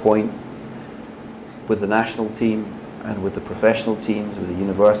reached a point with the national team and with the professional teams, with the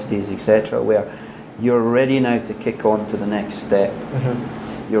universities, etc., where you're ready now to kick on to the next step.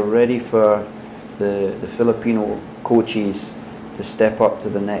 You're ready for the Filipino coaches to step up to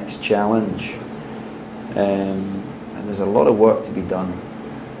the next challenge. And there's a lot of work to be done.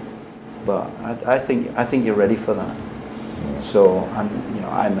 But I think you're ready for that. So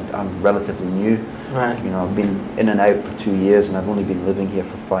I'm relatively new. Right. You know, I've been in and out for 2 years, and I've only been living here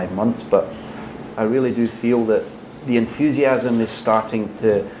for 5 months. But I really do feel that the enthusiasm is starting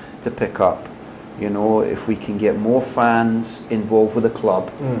to pick up. You know, if we can get more fans involved with the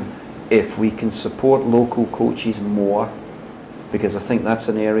club, if we can support local coaches more, because I think that's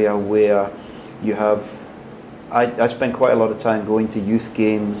an area where you have. I spend quite a lot of time going to youth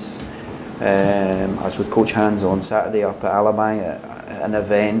games. I was with Coach Hans on Saturday up at Alabang at an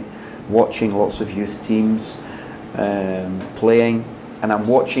event, watching lots of youth teams playing, and I'm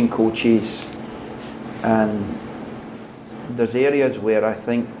watching coaches, and there's areas where I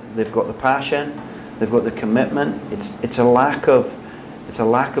think they've got the passion, they've got the commitment. It's a lack of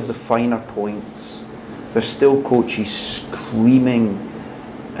the finer points. There's still coaches screaming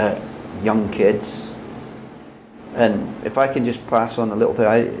at young kids. And if I can just pass on a little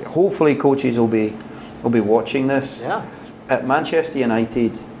thing, hopefully coaches will be watching this. Yeah. At Manchester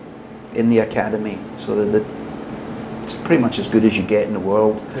United, in the academy, so that it's pretty much as good as you get in the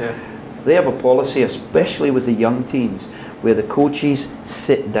world. Yeah. They have a policy, especially with the young teams, where the coaches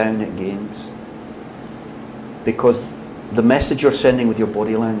sit down at games, because the message you're sending with your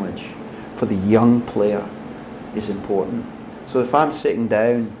body language for the young player is important. So if I'm sitting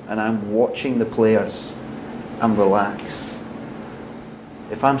down and I'm watching the players, I'm relaxed.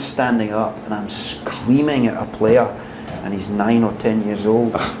 If I'm standing up and I'm screaming at a player and he's 9 or 10 years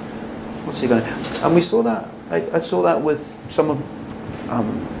old, what's he going to... And we saw that. I saw that with some of,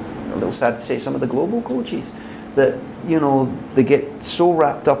 a little sad to say, some of the global coaches, that, you know, they get so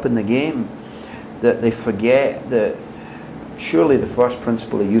wrapped up in the game that they forget that surely the first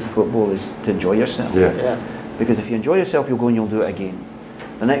principle of youth football is to enjoy yourself. Yeah. Yeah. Because if you enjoy yourself, you'll go and you'll do it again.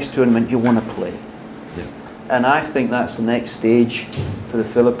 The next tournament, you'll want to play. Yeah. And I think that's the next stage for the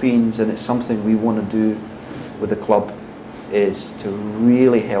Philippines, and it's something we want to do with the club, is to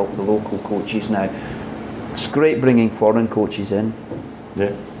really help the local coaches now. It's great bringing foreign coaches in,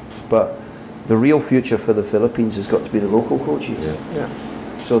 Yeah. but the real future for the Philippines has got to be the local coaches. Yeah. Yeah.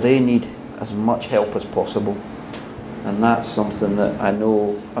 So they need as much help as possible. And that's something that I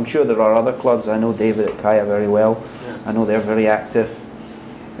know, I'm sure there are other clubs. I know David at Kaya very well. Yeah. I know they're very active.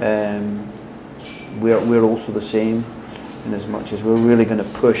 We're also the same, in as much as we're really going to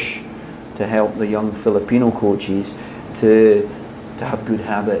push to help the young Filipino coaches to have good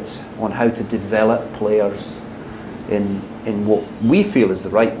habits on how to develop players in what we feel is the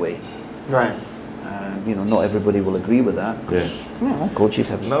right way. Right. You know, not everybody will agree with that. 'Cause, you know, coaches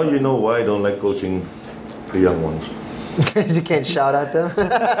have... Now you know why I don't like coaching the young ones. Because you can't shout at them.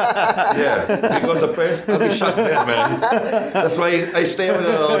 Yeah, because the parents, I'll be shot dead, man. That's why I stay with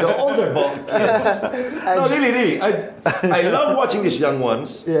the older kids. No, really. I love watching these young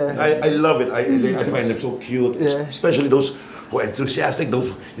ones. Yeah. I love it. I find them so cute, Yeah. especially those who are enthusiastic.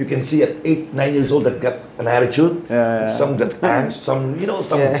 Those you can see at 8, 9 years old that got an attitude. Yeah. Some that angst, some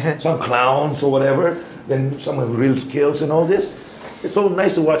Yeah. some clowns or whatever. Then some have real skills and all this. It's so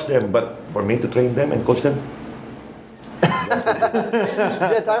nice to watch them, but for me to train them and coach them. Do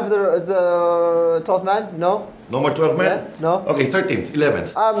you have time for the 12th man? No? No more 12 men? Yeah, no. Okay, 13th,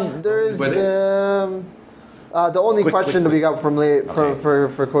 11th. There is Were the only Quick, question quick, that we got from Leigh, Okay.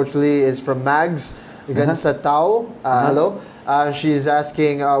 for Coach Leigh is from Mags Gansatao. Hello. She's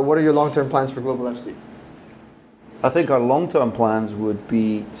asking, what are your long-term plans for Global FC? I think our long-term plans would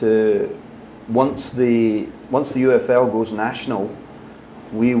be to, once the UFL goes national,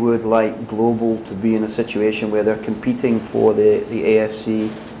 we would like Global to be in a situation where they're competing for the AFC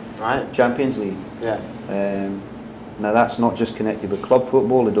Champions League. Yeah. Now that's not just connected with club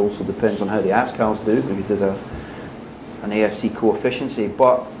football, it also depends on how the Azkals do, because there's an AFC coefficiency,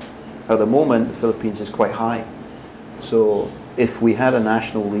 but at the moment the Philippines is quite high. So if we had a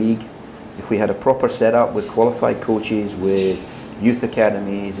national league, if we had a proper setup with qualified coaches, with youth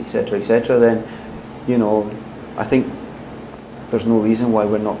academies, etc., then, you know, I think there's no reason why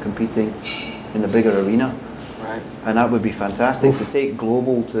we're not competing in the bigger arena. Right. And that would be fantastic to take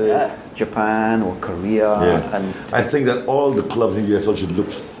global to Japan or Korea. Yeah. And I think that all the clubs in the UFL should look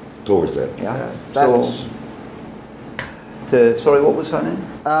towards that. Sorry, what was her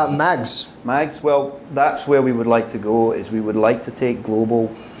name? Mags. Mags. Well, that's where we would like to go. Is we would like to take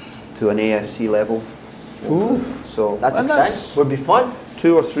global to an AFC level. Ooh. So That's exciting. Would be fun.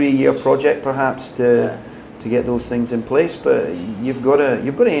 2 or 3 year project perhaps to get those things in place, but you've got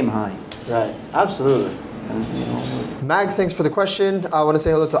to aim high. Right. Absolutely. Mags, thanks for the question. I want to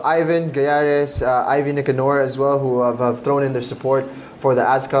say hello to Ivan Gayares, Ivy Nicanor as well, who have thrown in their support for the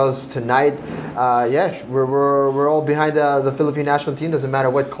Azkals tonight. We're all behind the Philippine national team. Doesn't matter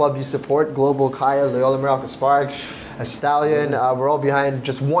what club you support, Global, Kaya, Loyola Meralco Sparks, a Stallion. We're all behind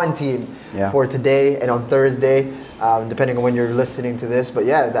just one team for today and on Thursday, depending on when you're listening to this. But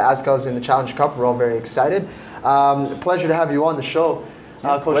yeah, the Azkals in the Challenge Cup, we're all very excited. Pleasure to have you on the show.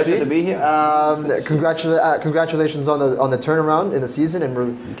 Coach Pleasure V. to be here. Congratulations on the turnaround in the season, and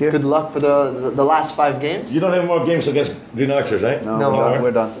good luck for the last 5 games. You don't have more games against Green Archers, right? No, we're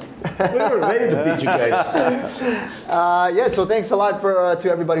done. We were ready to beat you guys. So thanks a lot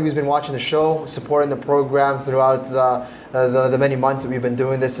to everybody who's been watching the show, supporting the program throughout the many months that we've been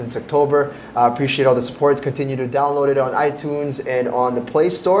doing this since October. Appreciate all the support. Continue to download it on iTunes and on the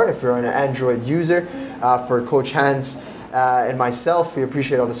Play Store if you're an Android user. For Coach Hans and myself, we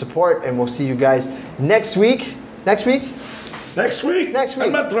appreciate all the support, and we'll see you guys next week. Next week? Next week? Next week.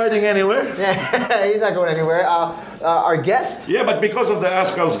 I'm not riding anywhere. Yeah, he's not going anywhere. Our guest? Yeah, but because of the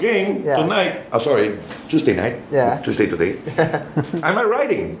Azkals game tonight, Tuesday night. Yeah. Tuesday today. I'm not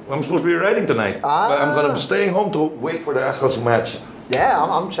riding. I'm supposed to be riding tonight. But I'm going to be staying home to wait for the Azkals match. Yeah,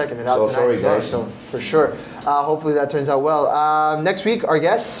 I'm checking it out tonight. Sorry, guys. So for sure. Hopefully that turns out well. Next week, our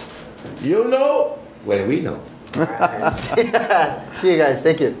guest? You'll know when we know. See you guys.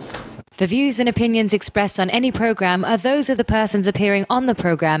 Thank you. The views and opinions expressed on any program are those of the persons appearing on the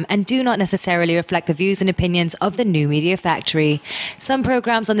program and do not necessarily reflect the views and opinions of the New Media Factory. Some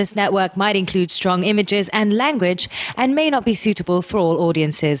programs on this network might include strong images and language and may not be suitable for all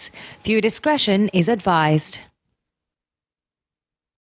audiences. Viewer discretion is advised.